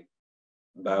like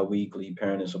bi-weekly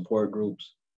parent and support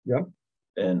groups. Yeah.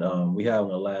 And we had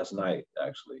one last night,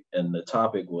 actually. And the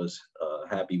topic was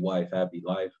happy wife, happy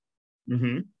life.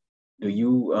 Mm-hmm. Do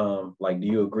you do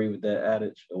you agree with that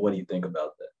adage? Or what do you think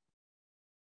about that?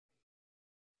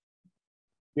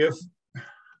 If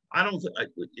I don't,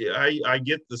 I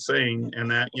get the saying, and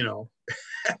that,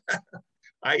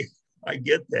 I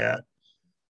get that,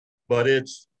 but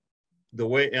it's the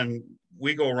way, and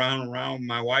we go around and around,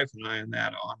 my wife and I, and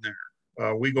that on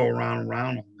there. We go around and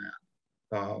around on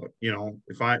that.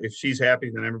 If she's happy,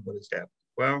 then everybody's happy.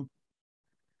 Well,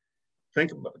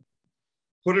 think about it.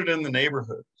 Put it in the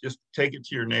neighborhood. Just take it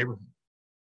to your neighborhood.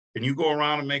 Can you go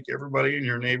around and make everybody in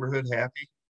your neighborhood happy?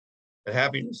 The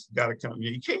happiness got to come.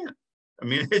 You can't. I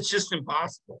mean, it's just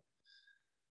impossible.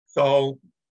 So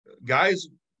guys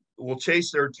will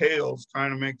chase their tails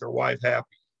trying to make their wife happy.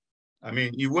 I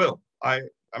mean, you will. I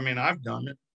mean, I've done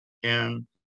it, and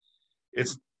it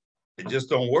just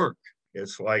don't work.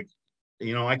 It's like,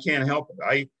 I can't help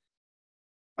it.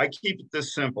 I keep it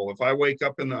this simple. If I wake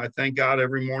up I thank God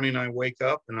every morning I wake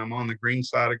up and I'm on the green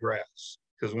side of grass.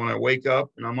 Because when I wake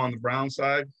up and I'm on the brown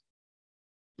side,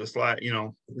 just like,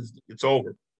 it's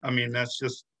over. I mean, that's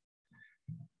just,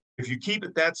 if you keep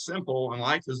it that simple and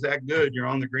life is that good, you're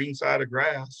on the green side of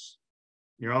grass,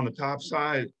 you're on the top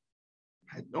side,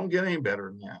 don't get any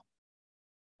better than that.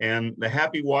 And the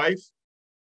happy wife,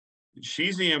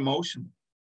 she's the emotional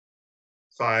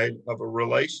side of a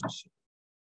relationship.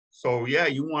 So yeah,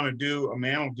 a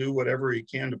man will do whatever he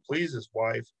can to please his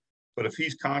wife, but if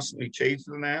he's constantly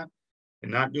chasing that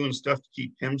and not doing stuff to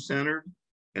keep him centered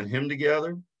and him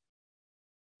together,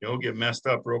 you'll get messed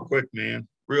up real quick, man,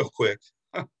 real quick.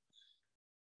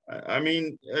 I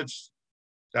mean,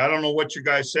 I don't know what you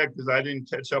guys said, because I didn't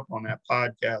catch up on that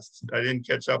podcast. I didn't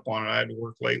catch up on it. I had to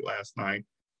work late last night,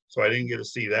 so I didn't get to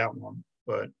see that one,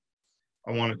 but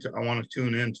I want to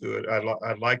tune into it.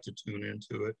 I'd like to tune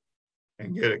into it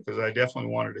and get it, because I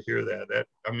definitely wanted to hear that.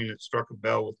 It struck a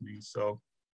bell with me. So.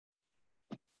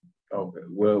 Okay.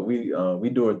 Well, we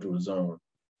do it through Zoom.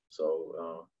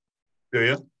 So. Do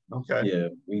you? Okay. Yeah,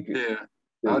 we could. Yeah,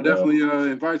 I'll definitely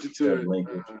invite you to it.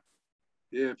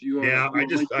 If you.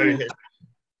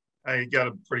 I got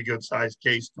a pretty good sized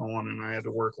case going, and I had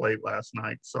to work late last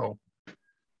night. So.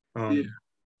 Yeah.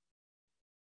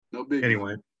 No big.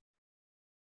 Anyway.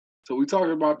 So we talked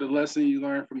about the lesson you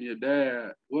learned from your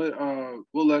dad. What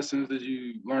lessons did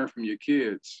you learn from your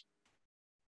kids?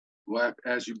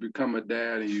 As you become a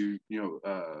dad, and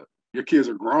your kids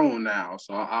are grown now,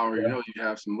 so I already know you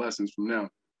have some lessons from them.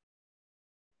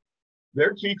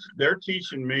 They're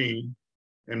teaching me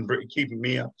and keeping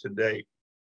me up to date,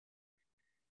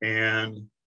 and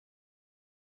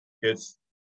it's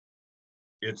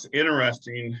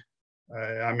interesting.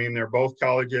 They're both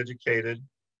college educated.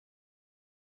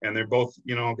 And they're both,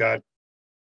 got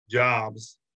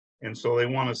jobs. And so they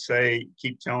want to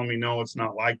keep telling me, no, it's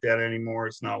not like that anymore.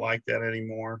 It's not like that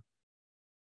anymore.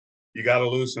 You got to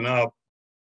loosen up.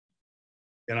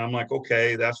 And I'm like,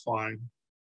 okay, that's fine.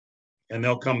 And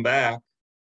they'll come back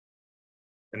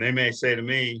and they may say to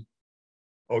me,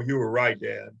 oh, you were right,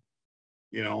 Dad.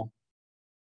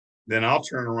 Then I'll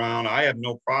turn around. I have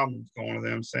no problems going to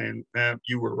them saying, man,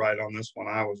 you were right on this one.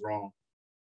 I was wrong.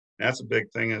 And that's a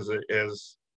big thing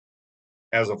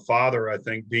as a father, I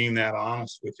think, being that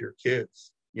honest with your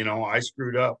kids. I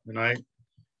screwed up, and I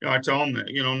tell them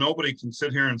that, nobody can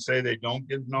sit here and say they don't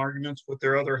get in arguments with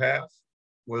their other half,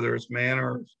 whether it's man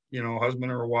or,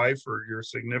 husband or wife or your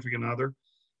significant other.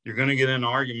 You're going to get in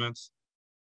arguments,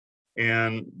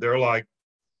 and they're like,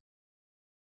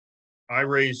 I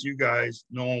raised you guys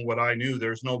knowing what I knew.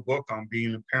 There's no book on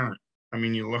being a parent.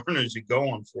 You learn as you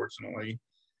go, unfortunately,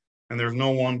 and there's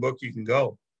no one book you can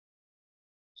go.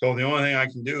 So the only thing I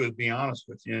can do is be honest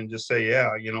with you and just say,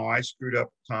 yeah, I screwed up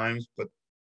at times, but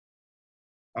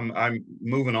I'm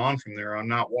moving on from there. I'm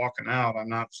not walking out. I'm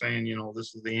not saying, you know,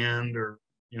 this is the end, or,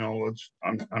 you know,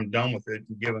 I'm done with it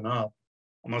and giving up.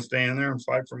 I'm gonna stay in there and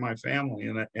fight for my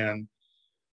family. And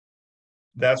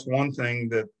that's one thing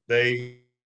that they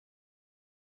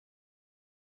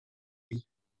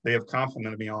have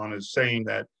complimented me on, is saying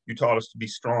that you taught us to be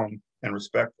strong and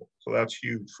respectful. So that's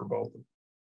huge for both of them.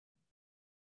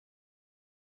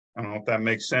 I don't know if that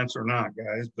makes sense or not,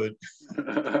 guys, but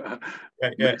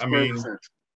I mean,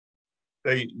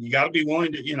 you got to be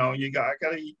willing to, you know,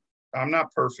 I'm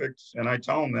not perfect, and I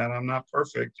tell them that I'm not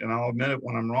perfect, and I'll admit it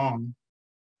when I'm wrong.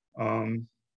 And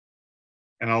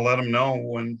I'll let them know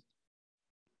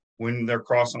when they're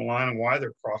crossing the line and why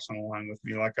they're crossing the line with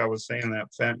me. Like I was saying,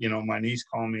 that you know, my niece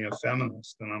called me a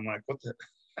feminist, and I'm like, what the,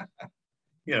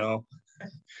 you know,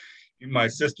 my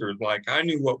sister is like, I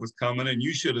knew what was coming, and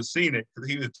you should have seen it, because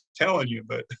he was telling you.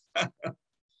 But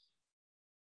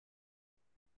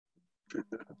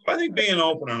I think being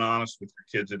open and honest with your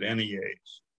kids at any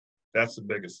age, that's the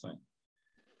biggest thing.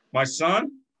 My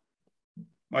son's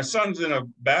in a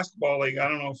basketball league. I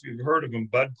don't know if you've heard of him,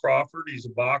 Bud Crawford. He's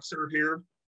a boxer here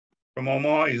from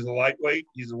Omaha. He's a lightweight.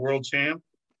 He's a world champ.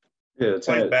 Yeah,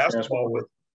 plays basketball with.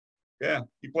 Yeah,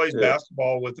 he plays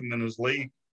basketball with him in his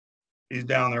league. He's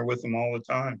down there with him all the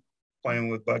time, playing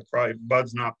with Bud Crawford.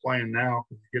 Bud's not playing now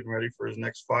because he's getting ready for his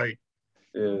next fight.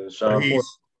 Yeah, Sean Porter.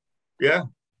 Yeah.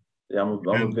 Yeah, I'm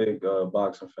a big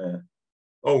boxing fan.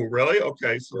 Oh, really?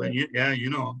 Okay, so then you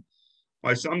know,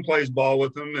 my son plays ball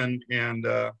with him, and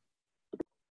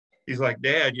he's like,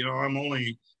 Dad, you know,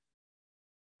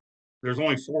 there's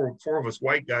only four of us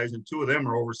white guys, and 2 of them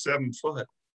are over 7 foot.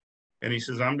 And he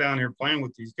says, I'm down here playing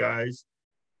with these guys.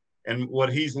 And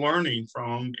what he's learning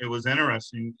from, it was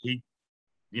interesting.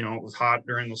 You know, it was hot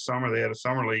during the summer. They had a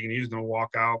summer league, and he was going to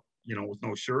walk out, you know, with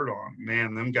no shirt on.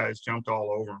 Man, them guys jumped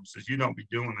all over him. Says, you don't be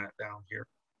doing that down here.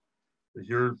 Because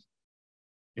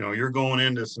you're going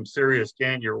into some serious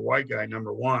gang. You're a white guy,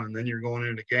 number one, and then you're going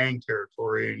into gang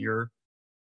territory, and you're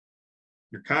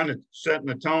kind of setting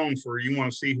the tone for, you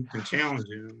want to see who can challenge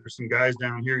you. There's some guys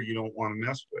down here you don't want to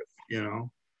mess with, you know.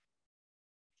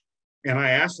 And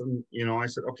I asked him, you know, I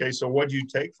said, okay, so what'd you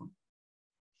take from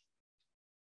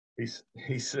him?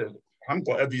 He said, I'm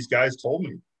glad these guys told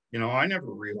me. You know, I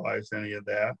never realized any of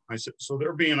that. I said, so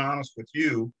they're being honest with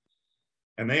you,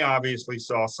 and they obviously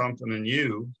saw something in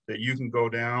you that you can go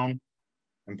down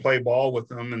and play ball with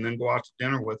them and then go out to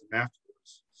dinner with them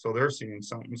afterwards. So they're seeing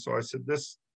something. So I said,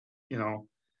 this, you know,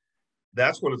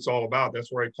 that's what it's all about.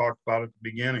 That's where I talked about at the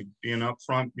beginning, being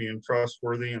upfront, being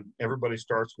trustworthy, and everybody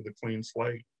starts with a clean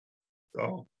slate.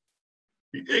 So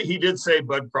he did say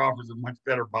Bud Crawford's a much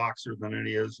better boxer than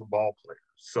he is a ball player.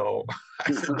 So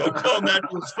I said, don't tell him that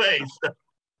to his face.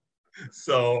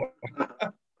 So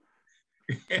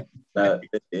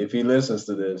if he listens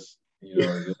to this, you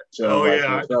know,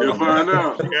 you'll find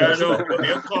out. Yeah, I know.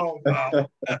 He'll call him out.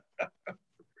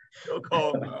 He'll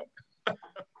call him out.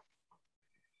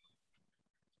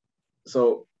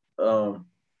 So,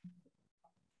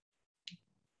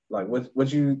 like,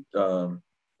 what you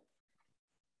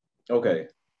okay,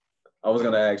 I was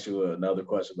gonna ask you another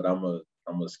question, but I'm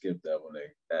gonna skip that when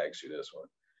they ask you this one.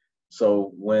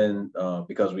 So when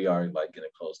because we are like getting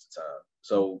close to time.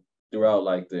 So throughout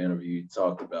like the interview, you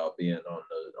talked about being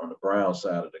on the brown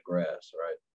side of the grass,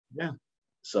 right? Yeah.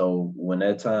 So when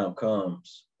that time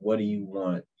comes, what do you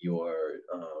want your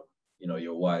you know,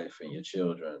 your wife and your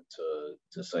children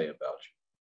to say about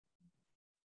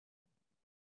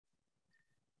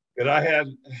you?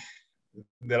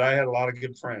 That I had a lot of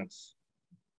good friends.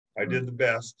 I did the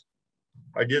best.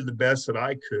 I did the best that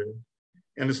I could.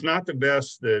 And it's not the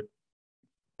best that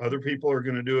other people are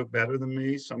going to do it better than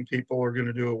me. Some people are going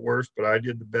to do it worse, but I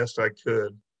did the best I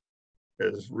could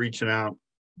as reaching out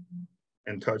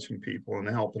and touching people and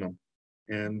helping them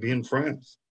and being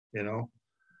friends, you know.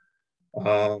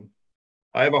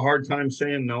 I have a hard time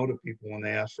saying no to people when they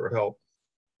ask for help.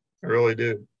 I really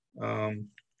do.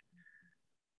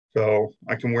 So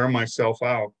I can wear myself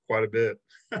out quite a bit.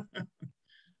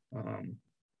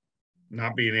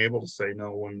 Not being able to say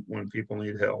no when people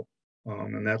need help.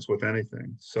 And that's with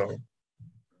anything. So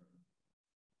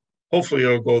hopefully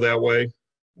it'll go that way.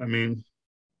 I mean,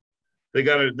 they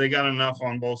got enough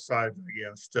on both sides, I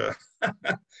guess.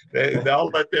 I'll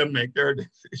let them make their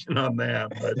decision on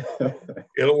that, but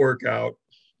it'll work out.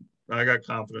 I got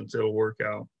confidence it'll work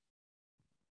out.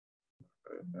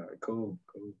 All right, cool.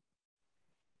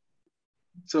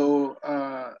 So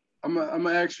I'm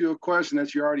gonna ask you a question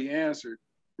that you already answered.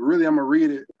 Really, I'm gonna read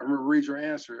it. I'm gonna read your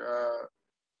answer.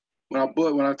 When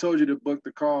I told you to book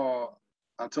the call,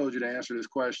 I told you to answer this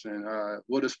question.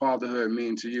 What does fatherhood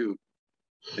mean to you?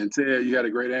 And Ted, you had a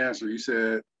great answer. You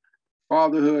said,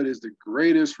 fatherhood is the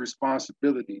greatest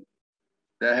responsibility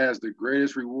that has the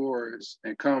greatest rewards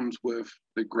and comes with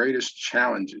the greatest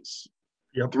challenges.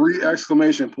 Yep. 3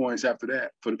 exclamation points after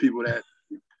that for the people that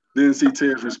didn't see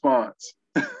Ted's response.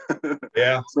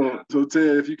 Yeah. So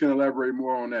Ted, if you can elaborate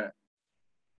more on that.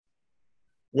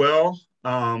 Well,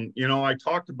 I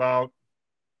talked about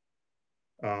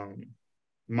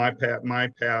my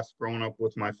past growing up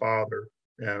with my father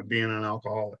being an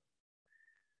alcoholic.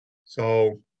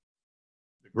 So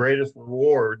the greatest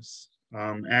rewards,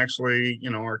 actually,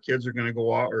 our kids are going to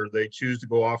go out, or they choose to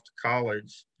go off to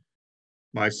college.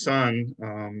 My son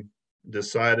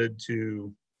decided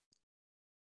to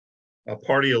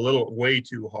party a little way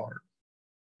too hard.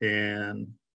 And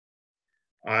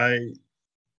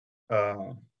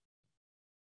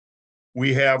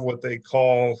we have what they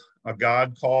call a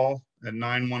God call at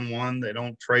 911. They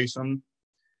don't trace him,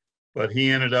 but he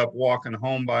ended up walking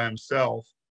home by himself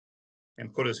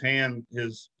and put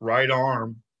his right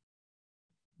arm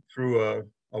through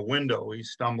a window.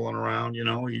 He's stumbling around,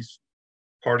 he's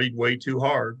partied way too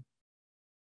hard,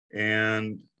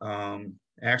 and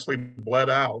actually bled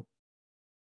out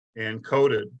and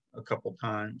coded a couple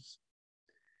times.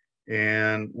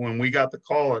 And when we got the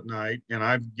call at night, and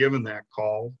I've given that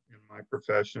call in my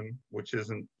profession, which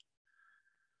isn't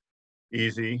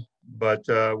easy, but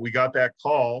we got that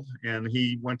call, and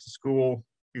he went to school.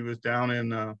 He was down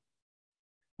in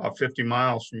about 50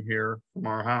 miles from here, from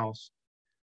our house,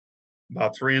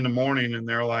 about 3 a.m, and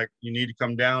they're like, you need to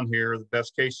come down here. The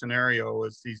best case scenario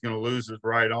is he's going to lose his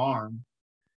right arm,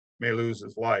 may lose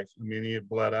his life. I mean, he had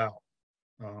bled out,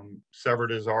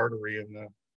 severed his artery in the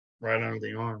right under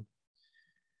the arm.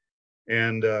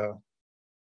 And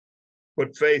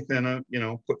put faith in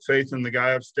the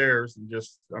guy upstairs, and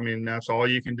just, that's all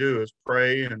you can do is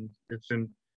pray. And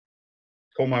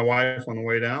told my wife on the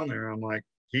way down there, I'm like,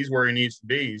 he's where he needs to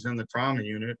be. He's in the trauma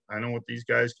unit. I know what these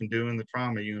guys can do in the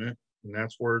trauma unit, and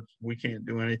that's where we can't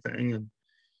do anything. And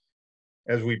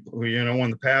as we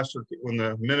when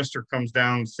the minister comes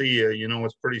down to see you,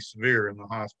 it's pretty severe in the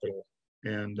hospital.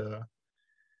 And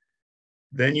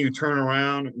then you turn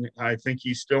around, and I think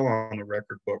he's still on the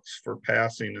record books for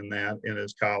passing in that in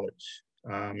his college.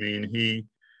 He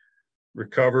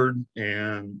recovered,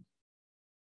 and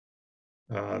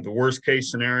the worst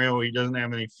case scenario, he doesn't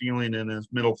have any feeling in his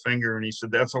middle finger. And he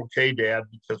said, that's okay, Dad,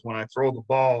 because when I throw the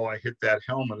ball, I hit that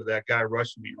helmet of that guy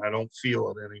rushing me. I don't feel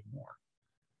it anymore.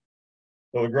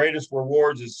 So the greatest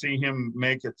rewards is see him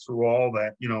make it through all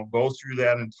that, go through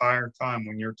that entire time.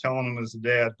 When you're telling him as a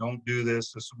dad, don't do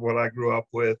this. This is what I grew up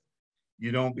with.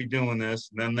 You don't be doing this.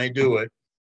 And then they do it,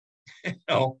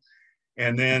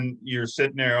 and then you're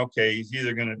sitting there, okay, he's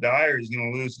either going to die or he's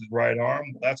going to lose his right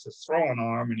arm. Well, that's a throwing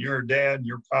arm, and you're a dad and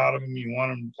you're proud of him. You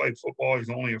want him to play football. He's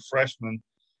only a freshman.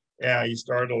 Yeah, he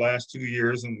started the last 2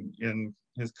 years in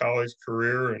his college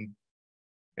career and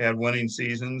had winning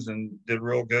seasons and did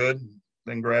real good.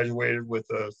 Then graduated with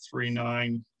a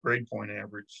 3.9 grade point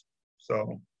average.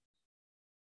 So,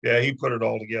 yeah, he put it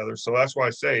all together. So that's why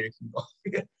I say,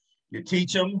 you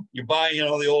teach them, you buy,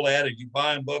 the old adage, you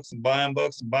buy them books and buy them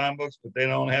books and buy them books, but they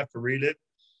don't have to read it.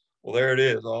 Well, there it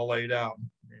is, all laid out.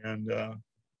 And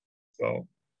so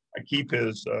I keep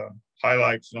his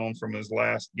highlight film from his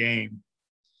last game,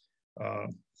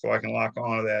 so I can lock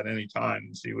onto that anytime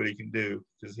and see what he can do,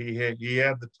 because he had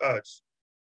the touch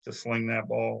to sling that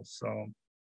ball. So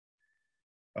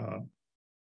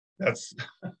that's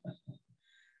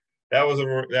that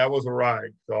was a ride.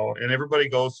 So, and everybody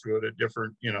goes through it at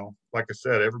different, like I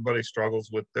said, everybody struggles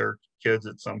with their kids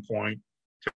at some point,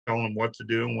 telling them what to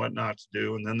do and what not to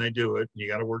do, and then they do it. And you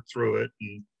got to work through it.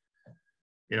 And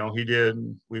he did.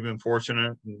 And we've been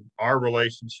fortunate, and our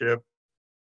relationship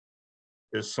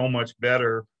is so much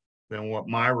better than what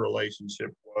my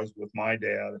relationship was with my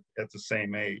dad at the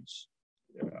same age.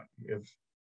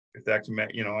 If that can,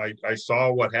 I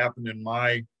saw what happened in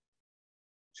my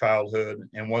childhood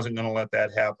and wasn't going to let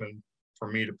that happen for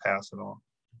me to pass it on.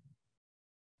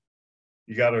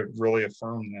 You got to really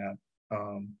affirm that.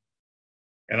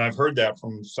 And I've heard that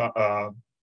from a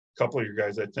couple of you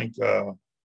guys. I think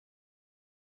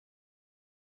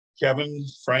Kevin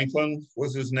Franklin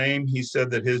was his name. He said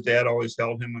that his dad always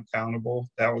held him accountable.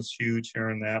 That was huge,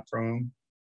 hearing that from him.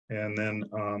 And then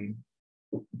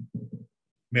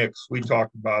Mick's, we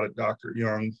talked about it, Dr.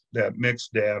 Young, that Mick's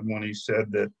dad, when he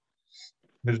said that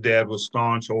his dad was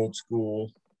staunch, old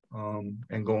school,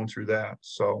 and going through that.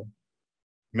 So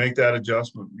make that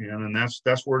adjustment, man. And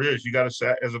that's where it is. You got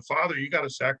to, as a father, you got to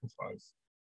sacrifice.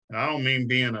 And I don't mean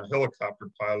being a helicopter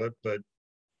pilot, but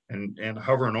and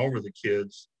hovering over the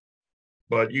kids,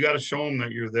 but you got to show them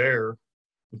that you're there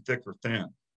thick or thin.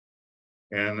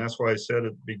 And that's why I said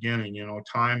at the beginning, you know,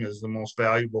 time is the most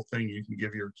valuable thing you can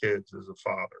give your kids as a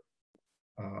father.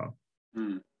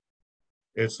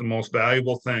 It's the most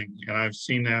valuable thing. And I've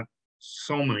seen that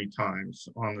so many times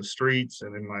on the streets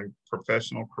and in my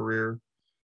professional career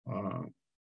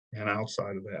and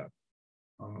outside of that.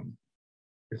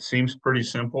 It seems pretty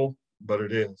simple, but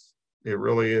it is. It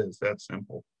really is that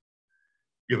simple.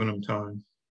 Giving them time.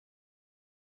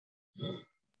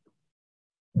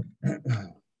 I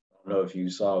don't know if you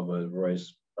saw, but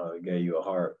Royce gave you a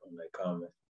heart on that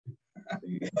comment.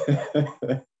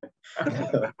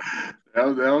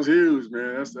 that was huge,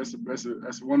 man.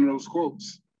 That's one of those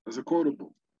quotes. That's a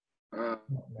quotable.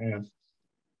 Man.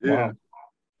 Yeah. Wow.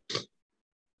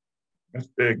 That's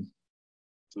big.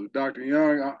 So, Dr.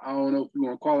 Young, I don't know if we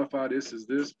want to qualify this as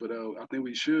this, but I think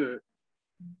we should.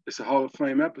 It's a Hall of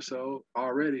Fame episode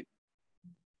already.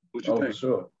 What you think?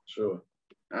 Sure.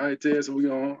 All right, Ted. So I'm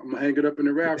gonna hang it up in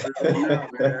the rafters right now,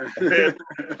 man.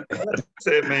 That's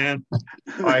it, man.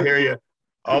 I hear you.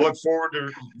 I look forward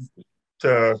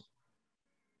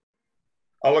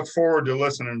to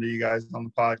listening to you guys on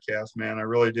the podcast, man. I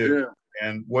really do. Yeah.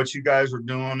 And what you guys are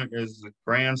doing is a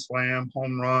grand slam,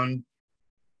 home run,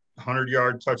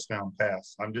 100-yard touchdown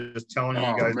pass. I'm just telling you,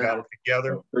 you guys got it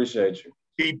together. Appreciate you.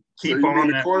 Keep on.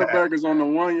 The quarterback is on the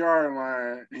 1-yard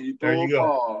line, and he throws a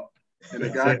ball, and the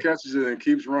guy catches it and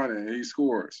keeps running, and he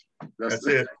scores. That's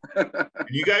it. And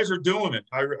you guys are doing it.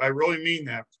 I really mean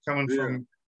that. Coming from,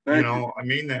 I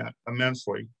mean that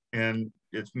immensely. And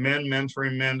it's men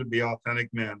mentoring men to be authentic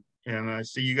men. And I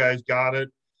see you guys got it.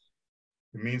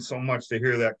 It means so much to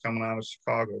hear that coming out of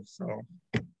Chicago. So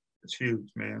it's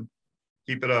huge, man.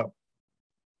 Keep it up.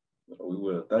 We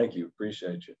will. Thank you.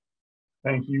 Appreciate you.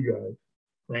 Thank you, guys.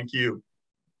 Thank you.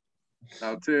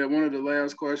 Now, Ted, one of the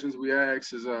last questions we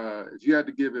ask is, if you had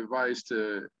to give advice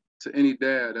to any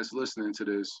dad that's listening to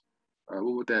this, what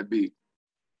would that be?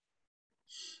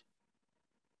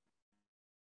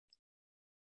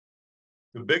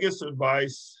 The biggest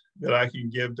advice that I can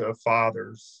give to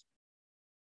fathers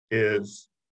is,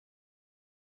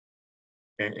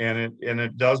 and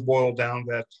it does boil down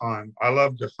to that time. I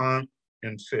love to hunt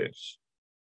and fish,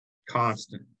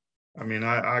 constant. I mean,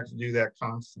 I could do that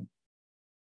constant.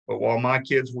 But while my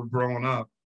kids were growing up,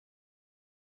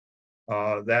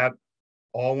 that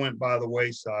all went by the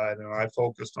wayside, and I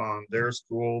focused on their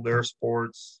school, their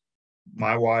sports,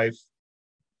 my wife,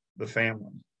 the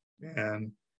family.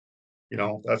 And, you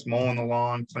know, that's mowing the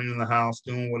lawn, cleaning the house,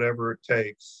 doing whatever it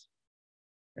takes.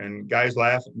 And guys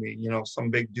laugh at me, you know, some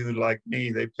big dude like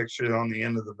me, they picture it on the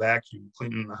end of the vacuum,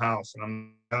 cleaning the house. And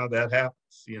I'm how that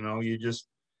happens, you know,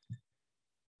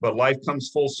 but life comes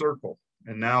full circle.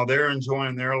 And now they're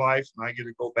enjoying their life, and I get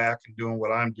to go back and doing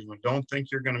what I'm doing. Don't think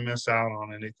you're going to miss out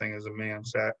on anything as a man,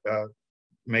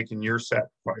 making your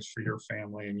sacrifice for your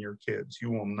family and your kids. You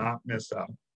will not miss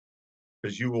out,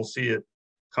 because you will see it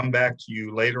come back to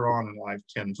you later on in life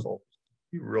tenfold.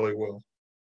 You really will.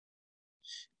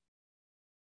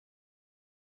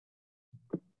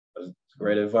 That's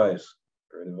great advice.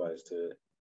 Great advice, Ted.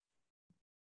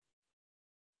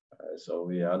 All right, so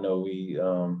I know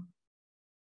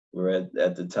we're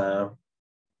at the time.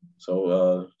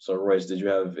 So Royce, did you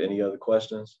have any other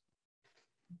questions?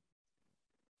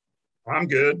 I'm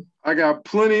good. I got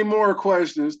plenty more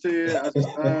questions, Ted.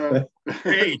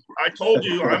 Hey, I told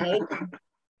you I'm open.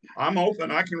 I'm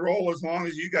open. I can roll as long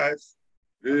as you guys.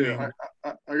 Yeah,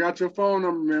 I got your phone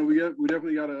number, man. We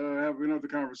definitely got to have another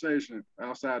conversation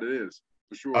outside of this,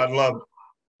 for sure. I'd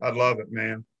love it,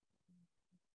 man.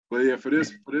 But yeah, for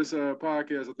this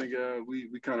podcast, I think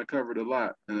we kind of covered a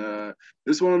lot, and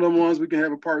this is one of the ones we can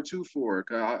have a part 2 for.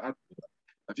 A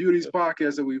few of these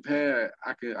podcasts that we've had,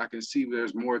 I can see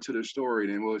there's more to the story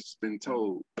than what's been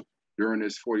told during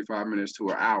this 45 minutes to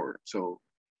an hour. So,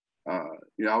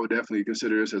 I would definitely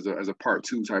consider this as a part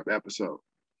 2 type episode.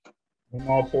 I'm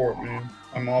all for it, man.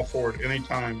 I'm all for it.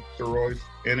 Anytime, Sir Royce.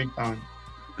 Anytime.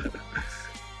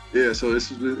 Yeah, so this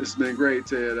has been great,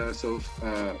 Ted. So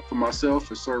for myself,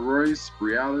 for Sir Royce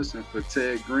Brialis, and for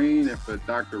Ted Green, and for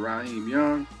Dr. Raheem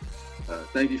Young,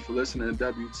 thank you for listening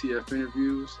to WTF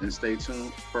Interviews, and stay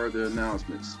tuned for further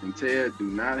announcements. And Ted, do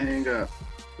not hang up.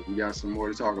 We got some more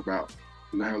to talk about.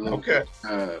 We're going to have a little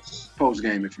post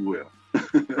game, if you will.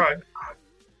 Right.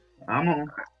 I'm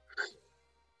on.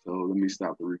 So let me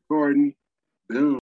stop the recording. Boom.